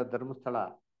Tirupati or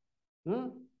Dharmasthala.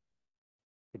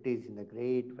 It is in the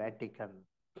great Vatican.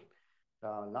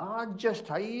 The largest,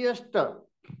 highest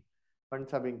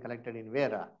funds are being collected in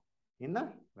where? In the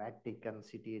Vatican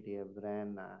City,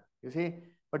 brethren. You see,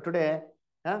 but today,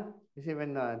 you see,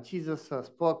 when Jesus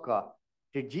spoke,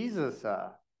 did Jesus,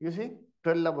 you see,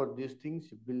 tell about these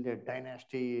things, build a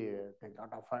dynasty, take a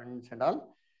lot of funds and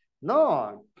all?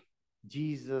 No,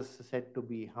 Jesus said to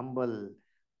be humble,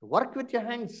 to work with your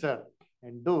hands, sir,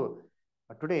 and do.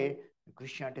 But today,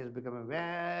 Christianity has become a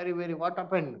very, very, what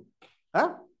happened?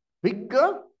 Big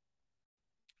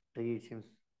tree, it seems.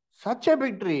 Such a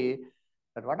big tree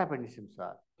that what happened, it seems,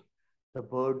 sir? The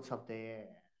birds of the air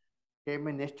came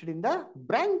and nested in the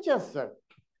branches, sir.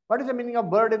 What is the meaning of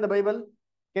bird in the Bible?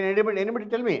 Can anybody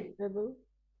tell me? Devil.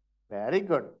 Very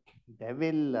good.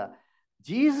 Devil.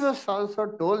 Jesus also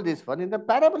told this one in the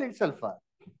parable itself.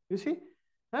 You see?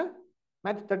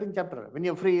 Matthew 13 chapter. When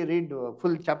you're free, read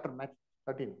full chapter, Matthew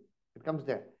 13. It comes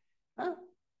there.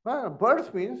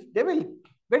 Birds means devil.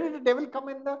 Where did the devil come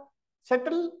in the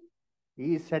settle?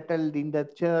 He settled in the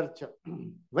church.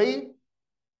 Why?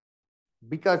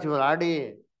 Because you are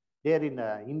already there in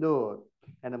the Hindu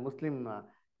and a Muslim,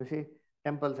 you see,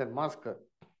 temples and mosque.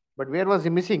 But where was he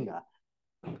missing?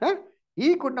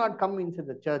 He could not come into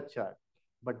the church.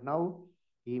 But now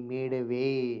he made a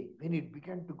way. When it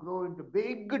began to grow into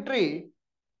big tree,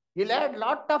 he had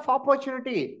lot of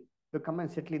opportunity to come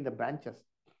and settle in the branches.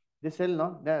 They tell,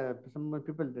 no, some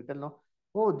people, they tell, no,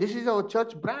 oh, this is our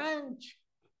church branch.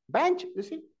 Branch, you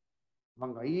see.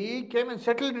 He came and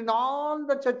settled in all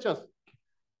the churches.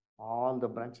 All the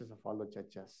branches of all the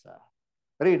churches.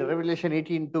 Read Revelation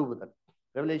 18:2.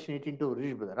 Revelation 18:2.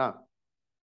 Read, brother.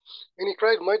 And he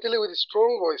cried mightily with a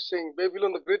strong voice, saying,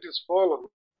 Babylon the Great is fallen,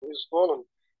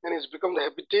 and is become the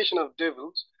habitation of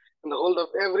devils, and the hold of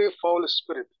every foul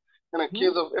spirit, and a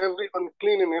cage of every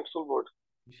unclean and hateful bird.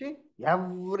 You see,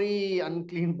 every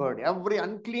unclean bird, every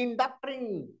unclean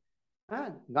doctrine.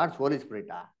 God's Holy Spirit.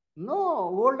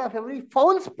 No, hold of every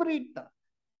foul spirit,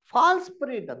 false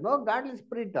spirit, no godly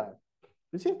spirit.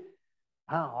 You see,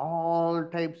 all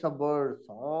types of birds,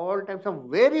 all types of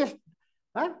various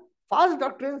false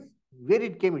doctrines. Where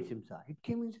it came, it seems. It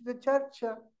came into the church.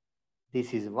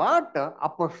 This is what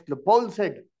Apostle Paul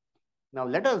said. Now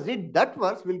let us read that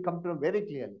verse. We'll come to know very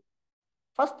clearly.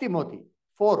 1 Timothy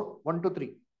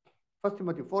 4:1-3. 1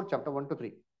 Timothy 4, chapter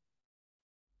 1-3.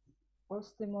 1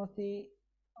 Timothy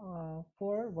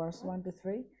 4, verse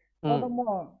 1-3.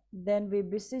 Furthermore, then we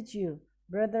beseech you,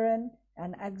 brethren,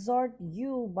 and exhort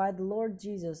you by the Lord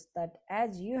Jesus, that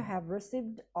as you have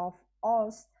received of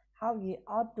us how ye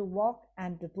ought to walk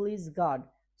and to please God.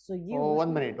 So you. Oh,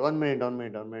 1 minute. 1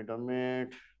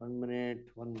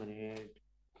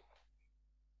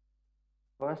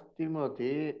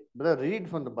 Timothy, brother, read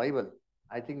from the Bible.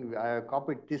 I think I have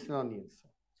copied Thessalonians.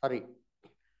 Sorry.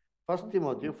 1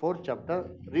 Timothy 4 chapter,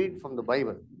 read from the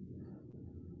Bible.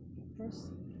 1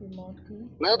 Timothy.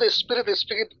 Now the Spirit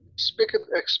speaketh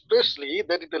expressly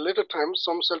that in the later times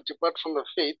some shall depart from the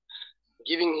faith,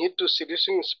 giving heed to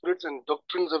seducing spirits and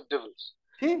doctrines of devils.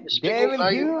 See, they will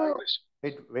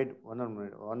give. Wait,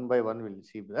 one by one we'll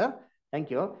see, brother.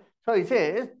 Thank you. So he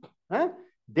says,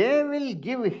 they will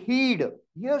give heed,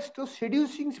 ears to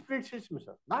seducing spirits,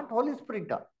 not Holy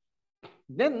Spirit.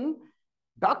 Then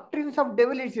doctrines of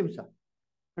devil, it seems.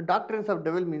 Doctrines of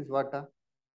devil means what?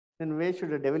 Then where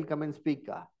should the devil come and speak?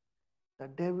 the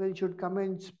devil should come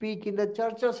and speak in the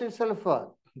churches itself.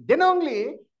 Then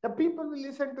only the people will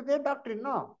listen to their doctrine.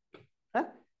 No? Huh?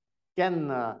 Can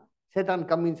Satan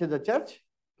come inside the church?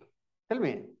 Tell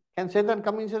me, can Satan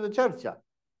come inside the church?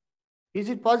 Is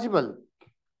it possible?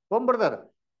 Home brother,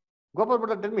 Gopal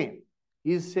brother, tell me,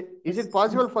 is it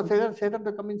possible for Satan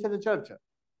to come inside the church?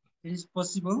 It is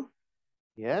possible.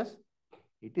 Yes,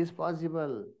 it is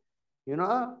possible. You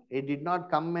know, he did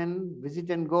not come and visit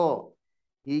and go.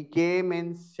 He came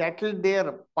and settled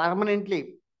there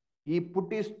permanently. He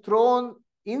put his throne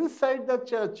inside the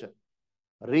church.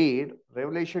 Read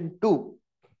Revelation 2,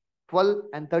 12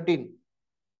 and 13.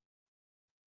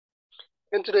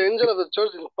 And to the angel of the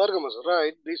church in Pergamos,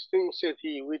 write, These things saith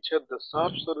he which hath the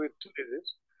sharp sword with two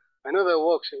edges. I know thy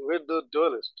works, and where thou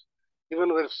dwellest,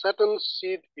 even where Satan's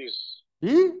seat is.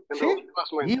 See, And the holy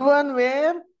fast mind. even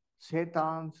where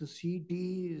Satan's seat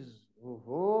is.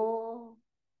 Oh,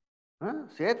 huh?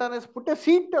 Satan has put a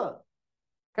seat.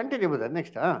 Continue with that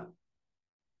next. And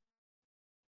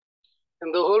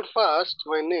thou hold fast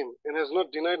my name, and has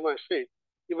not denied my faith,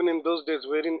 even in those days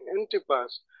wherein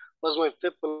Antipas was my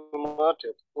faithful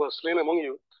martyr, who was slain among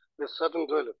you, where Satan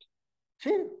dwelleth.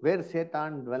 See, where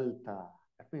Satan dwelt.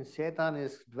 That means Satan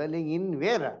is dwelling in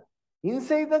where?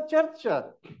 Inside the church.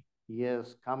 He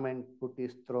has come and put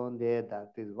his throne there.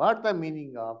 That is what the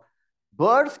meaning of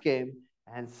birds came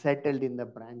and settled in the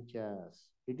branches.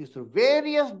 It is through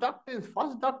various doctrines,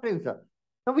 false doctrines.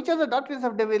 Now, which are the doctrines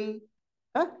of devil?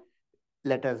 Huh?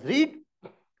 Let us read.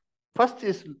 First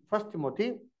is First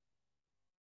Timothy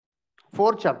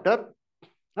 4 chapter,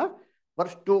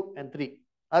 verse 2 and 3.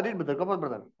 Read, brother. Come on,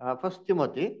 brother. First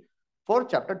Timothy 4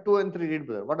 chapter 2 and 3. Read,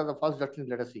 brother. What are the false doctrines?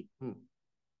 Let us see.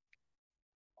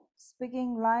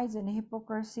 Speaking lies and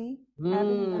hypocrisy,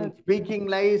 Speaking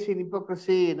lies in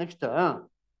hypocrisy. Next.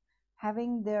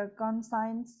 having their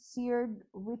conscience seared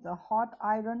with a hot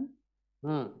iron,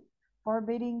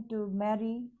 forbidding to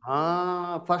marry.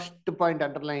 First point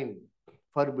underline,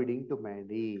 forbidding to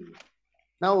marry.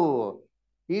 Now,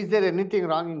 is there anything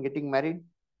wrong in getting married?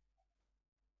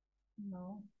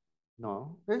 No.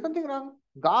 No, there is nothing wrong.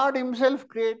 God himself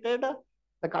created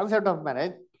the concept of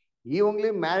marriage. He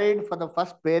only married for the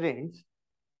first parents,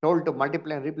 told to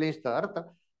multiply and replenish the earth.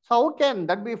 So how can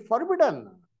that be forbidden?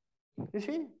 You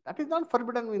see, that is not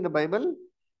forbidden in the Bible.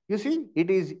 You see, it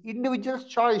is individual's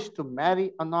choice to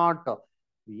marry or not.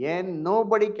 And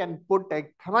nobody can put a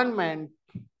commandment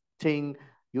saying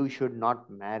you should not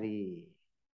marry.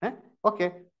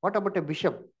 Okay, what about a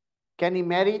bishop? Can he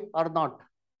marry or not?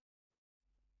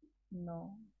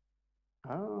 No.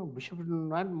 Bishop will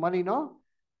not marry, no?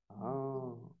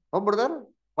 Oh, brother,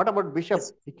 what about bishop?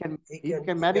 Yes, he can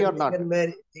marry or not?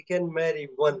 He can marry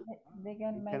one. They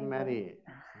can He marry. can marry.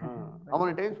 How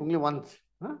many times? Only once.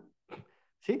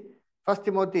 See, First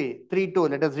Timothy 3:2.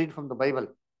 Let us read from the Bible.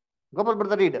 Gopal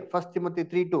brother, read First Timothy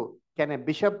 3:2. Can a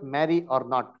bishop marry or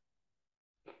not?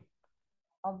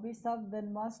 A bishop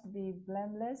then must be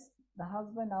blameless, the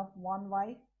husband of one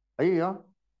wife.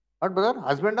 What, brother?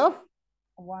 Husband of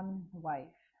one wife.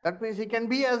 That means he can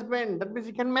be husband. That means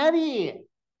he can marry.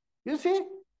 You see,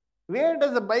 where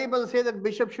does the Bible say that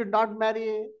bishop should not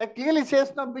marry? It clearly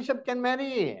says no bishop can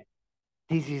marry.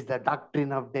 This is the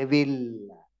doctrine of devil.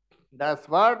 That's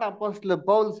what Apostle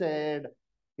Paul said.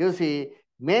 You see,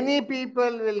 many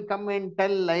people will come and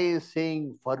tell lies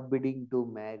saying forbidding to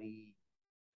marry.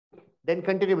 Then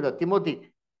continue, brother.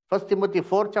 Timothy. First Timothy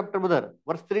 4 chapter, brother.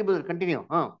 Verse 3, brother. Continue.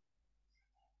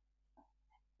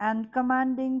 And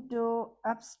commanding to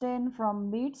abstain from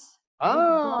meats.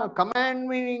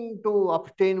 Commanding to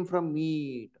abstain from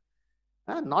meat.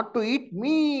 Not to eat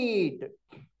meat.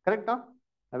 Correct, no?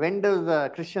 When does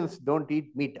the Christians don't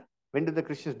eat meat? When do the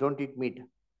Christians don't eat meat?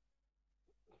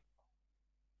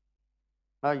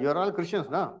 You're all Christians,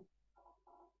 no?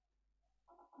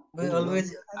 Well,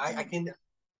 always,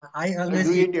 I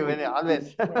always you eat.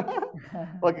 Always.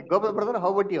 Okay, Gopal brother,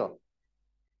 how about you?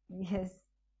 Yes.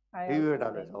 You eat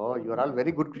always. Oh, you're all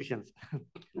very good Christians.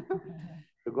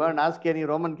 You go and ask any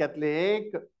Roman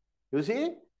Catholic, you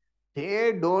see,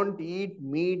 they don't eat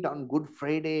meat on Good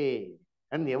Friday.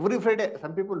 And every Friday,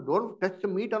 some people don't touch the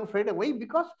meat on Friday. Why?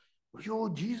 Because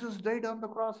Jesus died on the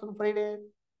cross on Friday.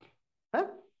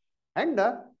 And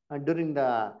during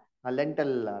the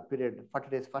Lentil period, 40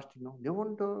 days fasting, they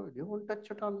won't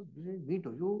touch at all. Meat,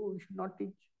 you should not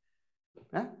teach.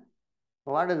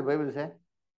 What does the Bible say?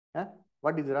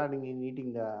 What is wrong in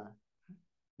eating the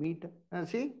meat?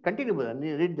 See, continue,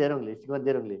 read there only. Go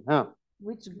there only.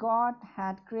 Which God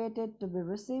had created to be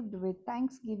received with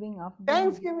thanksgiving of them.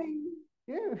 Thanksgiving.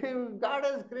 Yeah, God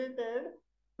has created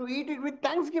to eat it with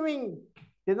thanksgiving.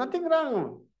 There's nothing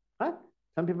wrong.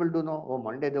 Some people do know, oh,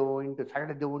 Monday they won't eat,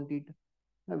 Saturday they won't eat.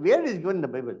 Now, where is given in the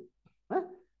Bible? Huh?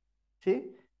 See,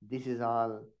 this is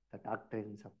all the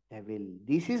doctrines of devil.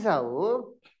 This is how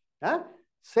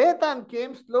Satan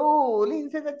came slowly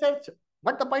inside the church.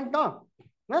 What the point now?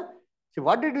 Huh? See,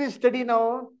 what did we study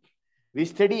now? We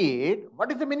studied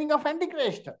what is the meaning of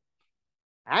Antichrist.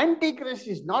 Antichrist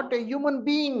is not a human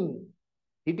being.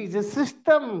 It is a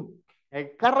system, a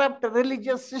corrupt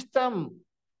religious system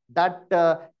that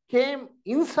came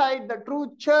inside the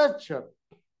true church,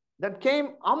 that came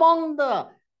among the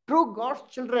true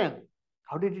God's children.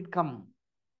 How did it come?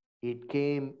 It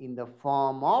came in the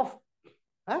form of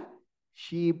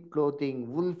sheep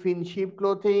clothing, wolf in sheep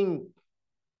clothing.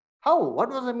 How? What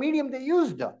was the medium they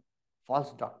used?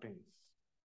 False doctrines.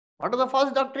 What are the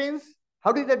false doctrines?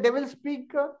 How did the devil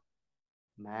speak?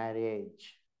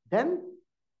 Marriage. Then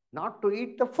not to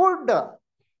eat the food.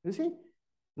 You see,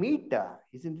 meat,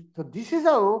 isn't it? So this is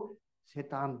how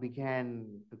Satan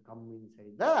began to come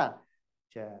inside the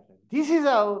church. This is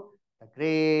how the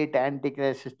great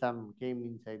Antichrist system came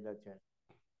inside the church.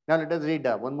 Now let us read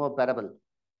one more parable.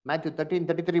 Matthew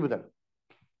 13:33, brother.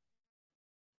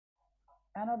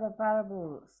 Another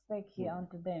parable spake he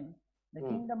unto them. The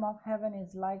kingdom of heaven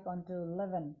is like unto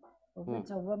leaven, which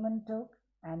a woman took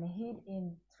and hid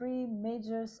in 3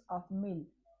 measures of meal,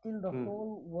 till the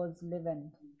whole was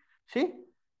leavened. See,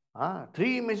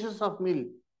 3 measures of meal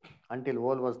until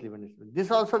whole was leavened.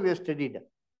 This also we have studied.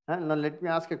 Now let me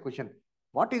ask a question.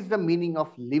 What is the meaning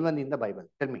of leaven in the Bible?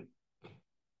 Tell me.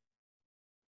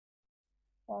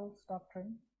 False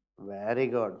doctrine. Very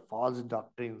good. False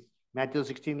doctrines. Matthew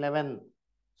 16:11.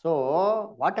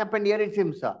 So, what happened here? It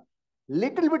seems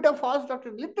little bit of false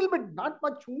doctrine, little bit, not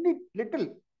much, only little.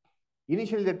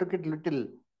 Initially, they took it little,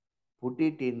 put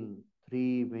it in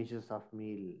 3 measures of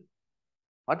meal.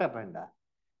 What happened?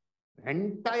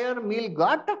 Entire meal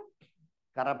got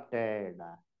corrupted.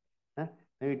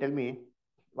 Maybe tell me,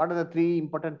 what are the 3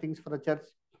 important things for the church?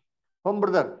 Home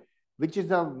brother, which is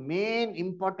the main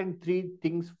important 3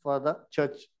 things for the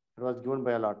church that was given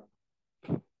by a Lord?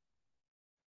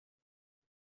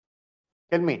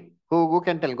 Tell me, who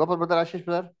can tell? Gopal brother, Ashish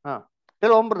brother?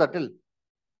 Tell home brother, tell.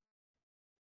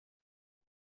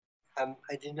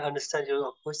 I didn't understand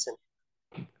your question.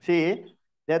 See,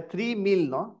 there are 3 meal,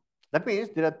 no? That means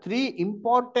there are 3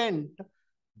 important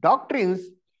doctrines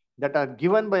that are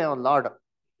given by our Lord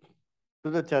to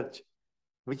the church.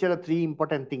 Which are the 3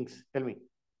 important things? Tell me.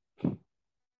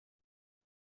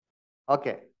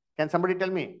 Okay. Can somebody tell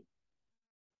me?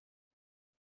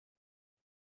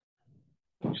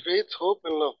 Faith, hope,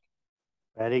 and love.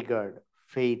 Very good.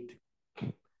 Faith,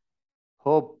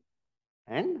 hope,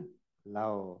 and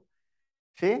love.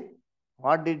 See,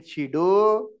 what did she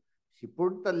do? She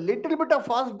put a little bit of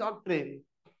false doctrine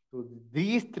to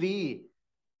these 3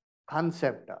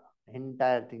 concepts.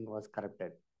 Entire thing was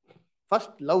corrupted. First,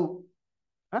 love.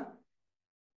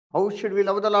 How should we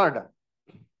love the Lord?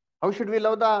 How should we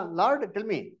love the Lord? Tell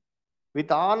me.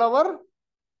 With all our...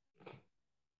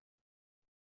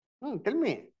 tell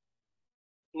me.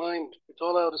 Mind, with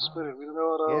all our spirit, with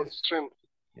all our strength.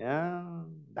 Yeah,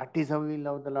 that is how we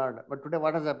love the Lord. But today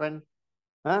what has happened?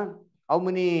 How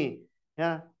many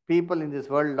people in this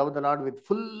world love the Lord with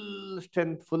full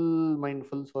strength, full mind,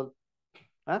 full soul?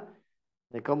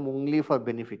 They come only for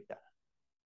benefit.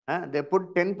 They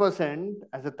put 10%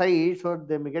 as a tithe so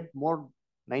they may get more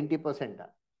 90%.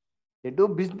 They do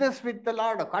business with the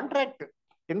Lord, a contract,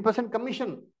 10%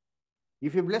 commission.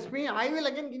 If you bless me, I will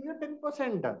again give you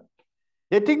 10%.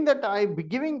 They think that I be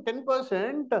giving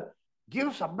 10%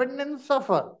 gives abundance of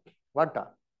what?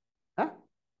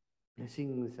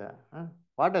 Blessings.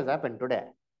 What has happened today?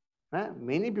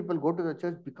 Many people go to the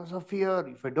church because of fear.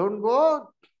 If I don't go,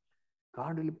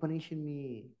 God will punish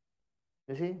me.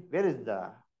 You see, where is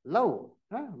the love?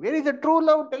 Where is the true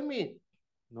love? Tell me.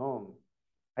 No.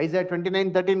 Isaiah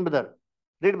 29:13, brother.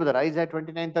 Read, brother. Isaiah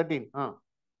 29:13.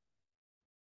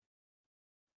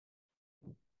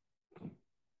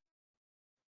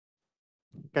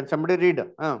 Can somebody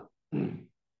read?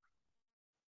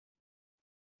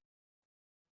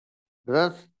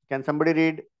 Brothers, can somebody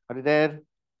read? Are you there?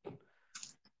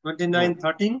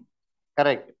 29:13.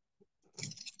 Correct.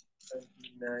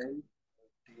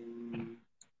 29:13.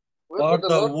 For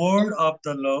the word of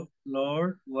the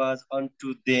Lord was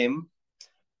unto them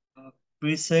a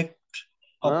precept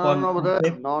upon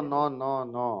precept.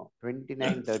 No.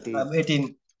 29:13.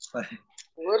 18.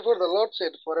 Wherefore the Lord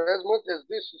said, for as much as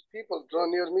these people draw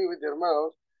near me with their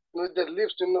mouth, and with their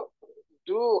lips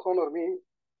do honor me,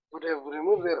 but have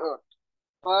removed their heart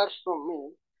far from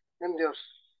me, and their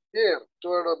fear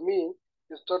toward me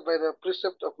is taught by the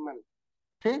precept of men.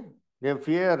 See, Their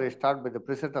fear start by the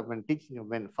precept of men, teaching of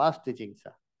men, fast teachings.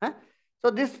 Huh?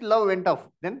 So this love went off.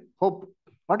 Then hope.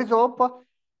 What is hope?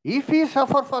 If we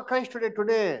suffer for Christ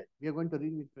today, we are going to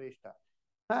reign with Christ.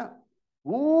 Huh?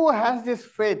 Who has this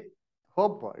faith?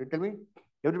 Hope. You tell me.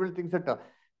 Everybody thinks that if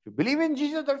you believe in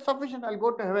Jesus, that's sufficient. I'll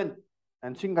go to heaven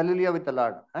and sing Hallelujah with the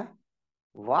Lord. Huh?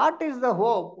 What is the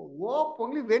hope? Hope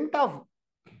only went off.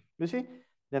 You see,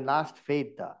 the last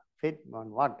faith. Faith on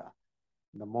what?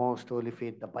 The most holy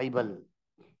faith, the Bible.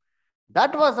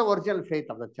 That was the original faith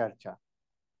of the church.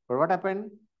 But what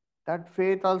happened? That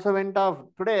faith also went off.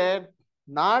 Today,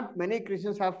 not many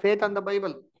Christians have faith on the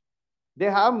Bible. They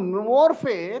have more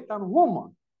faith on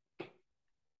whom?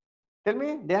 Tell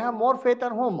me, they have more faith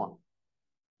on whom?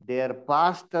 Their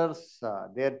pastors,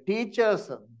 their teachers,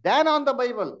 than on the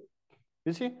Bible.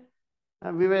 You see,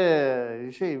 we were,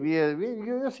 you see,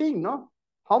 you are seeing, no?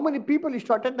 How many people used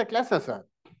to attend the classes?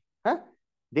 Huh?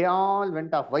 They all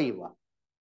went off. Why?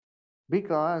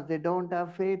 Because they don't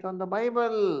have faith on the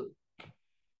Bible.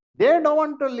 They don't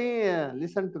want to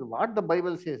listen to what the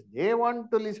Bible says. They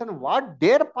want to listen what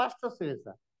their pastor says.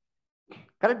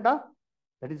 Correct? No?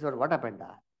 That is what happened.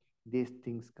 These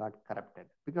things got corrupted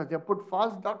because they put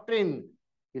false doctrine.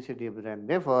 You see, and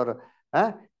therefore,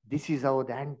 this is how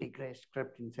the Antichrist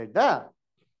crept inside the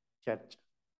church.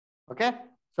 Okay?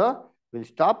 So, we'll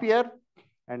stop here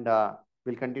and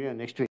we'll continue next week.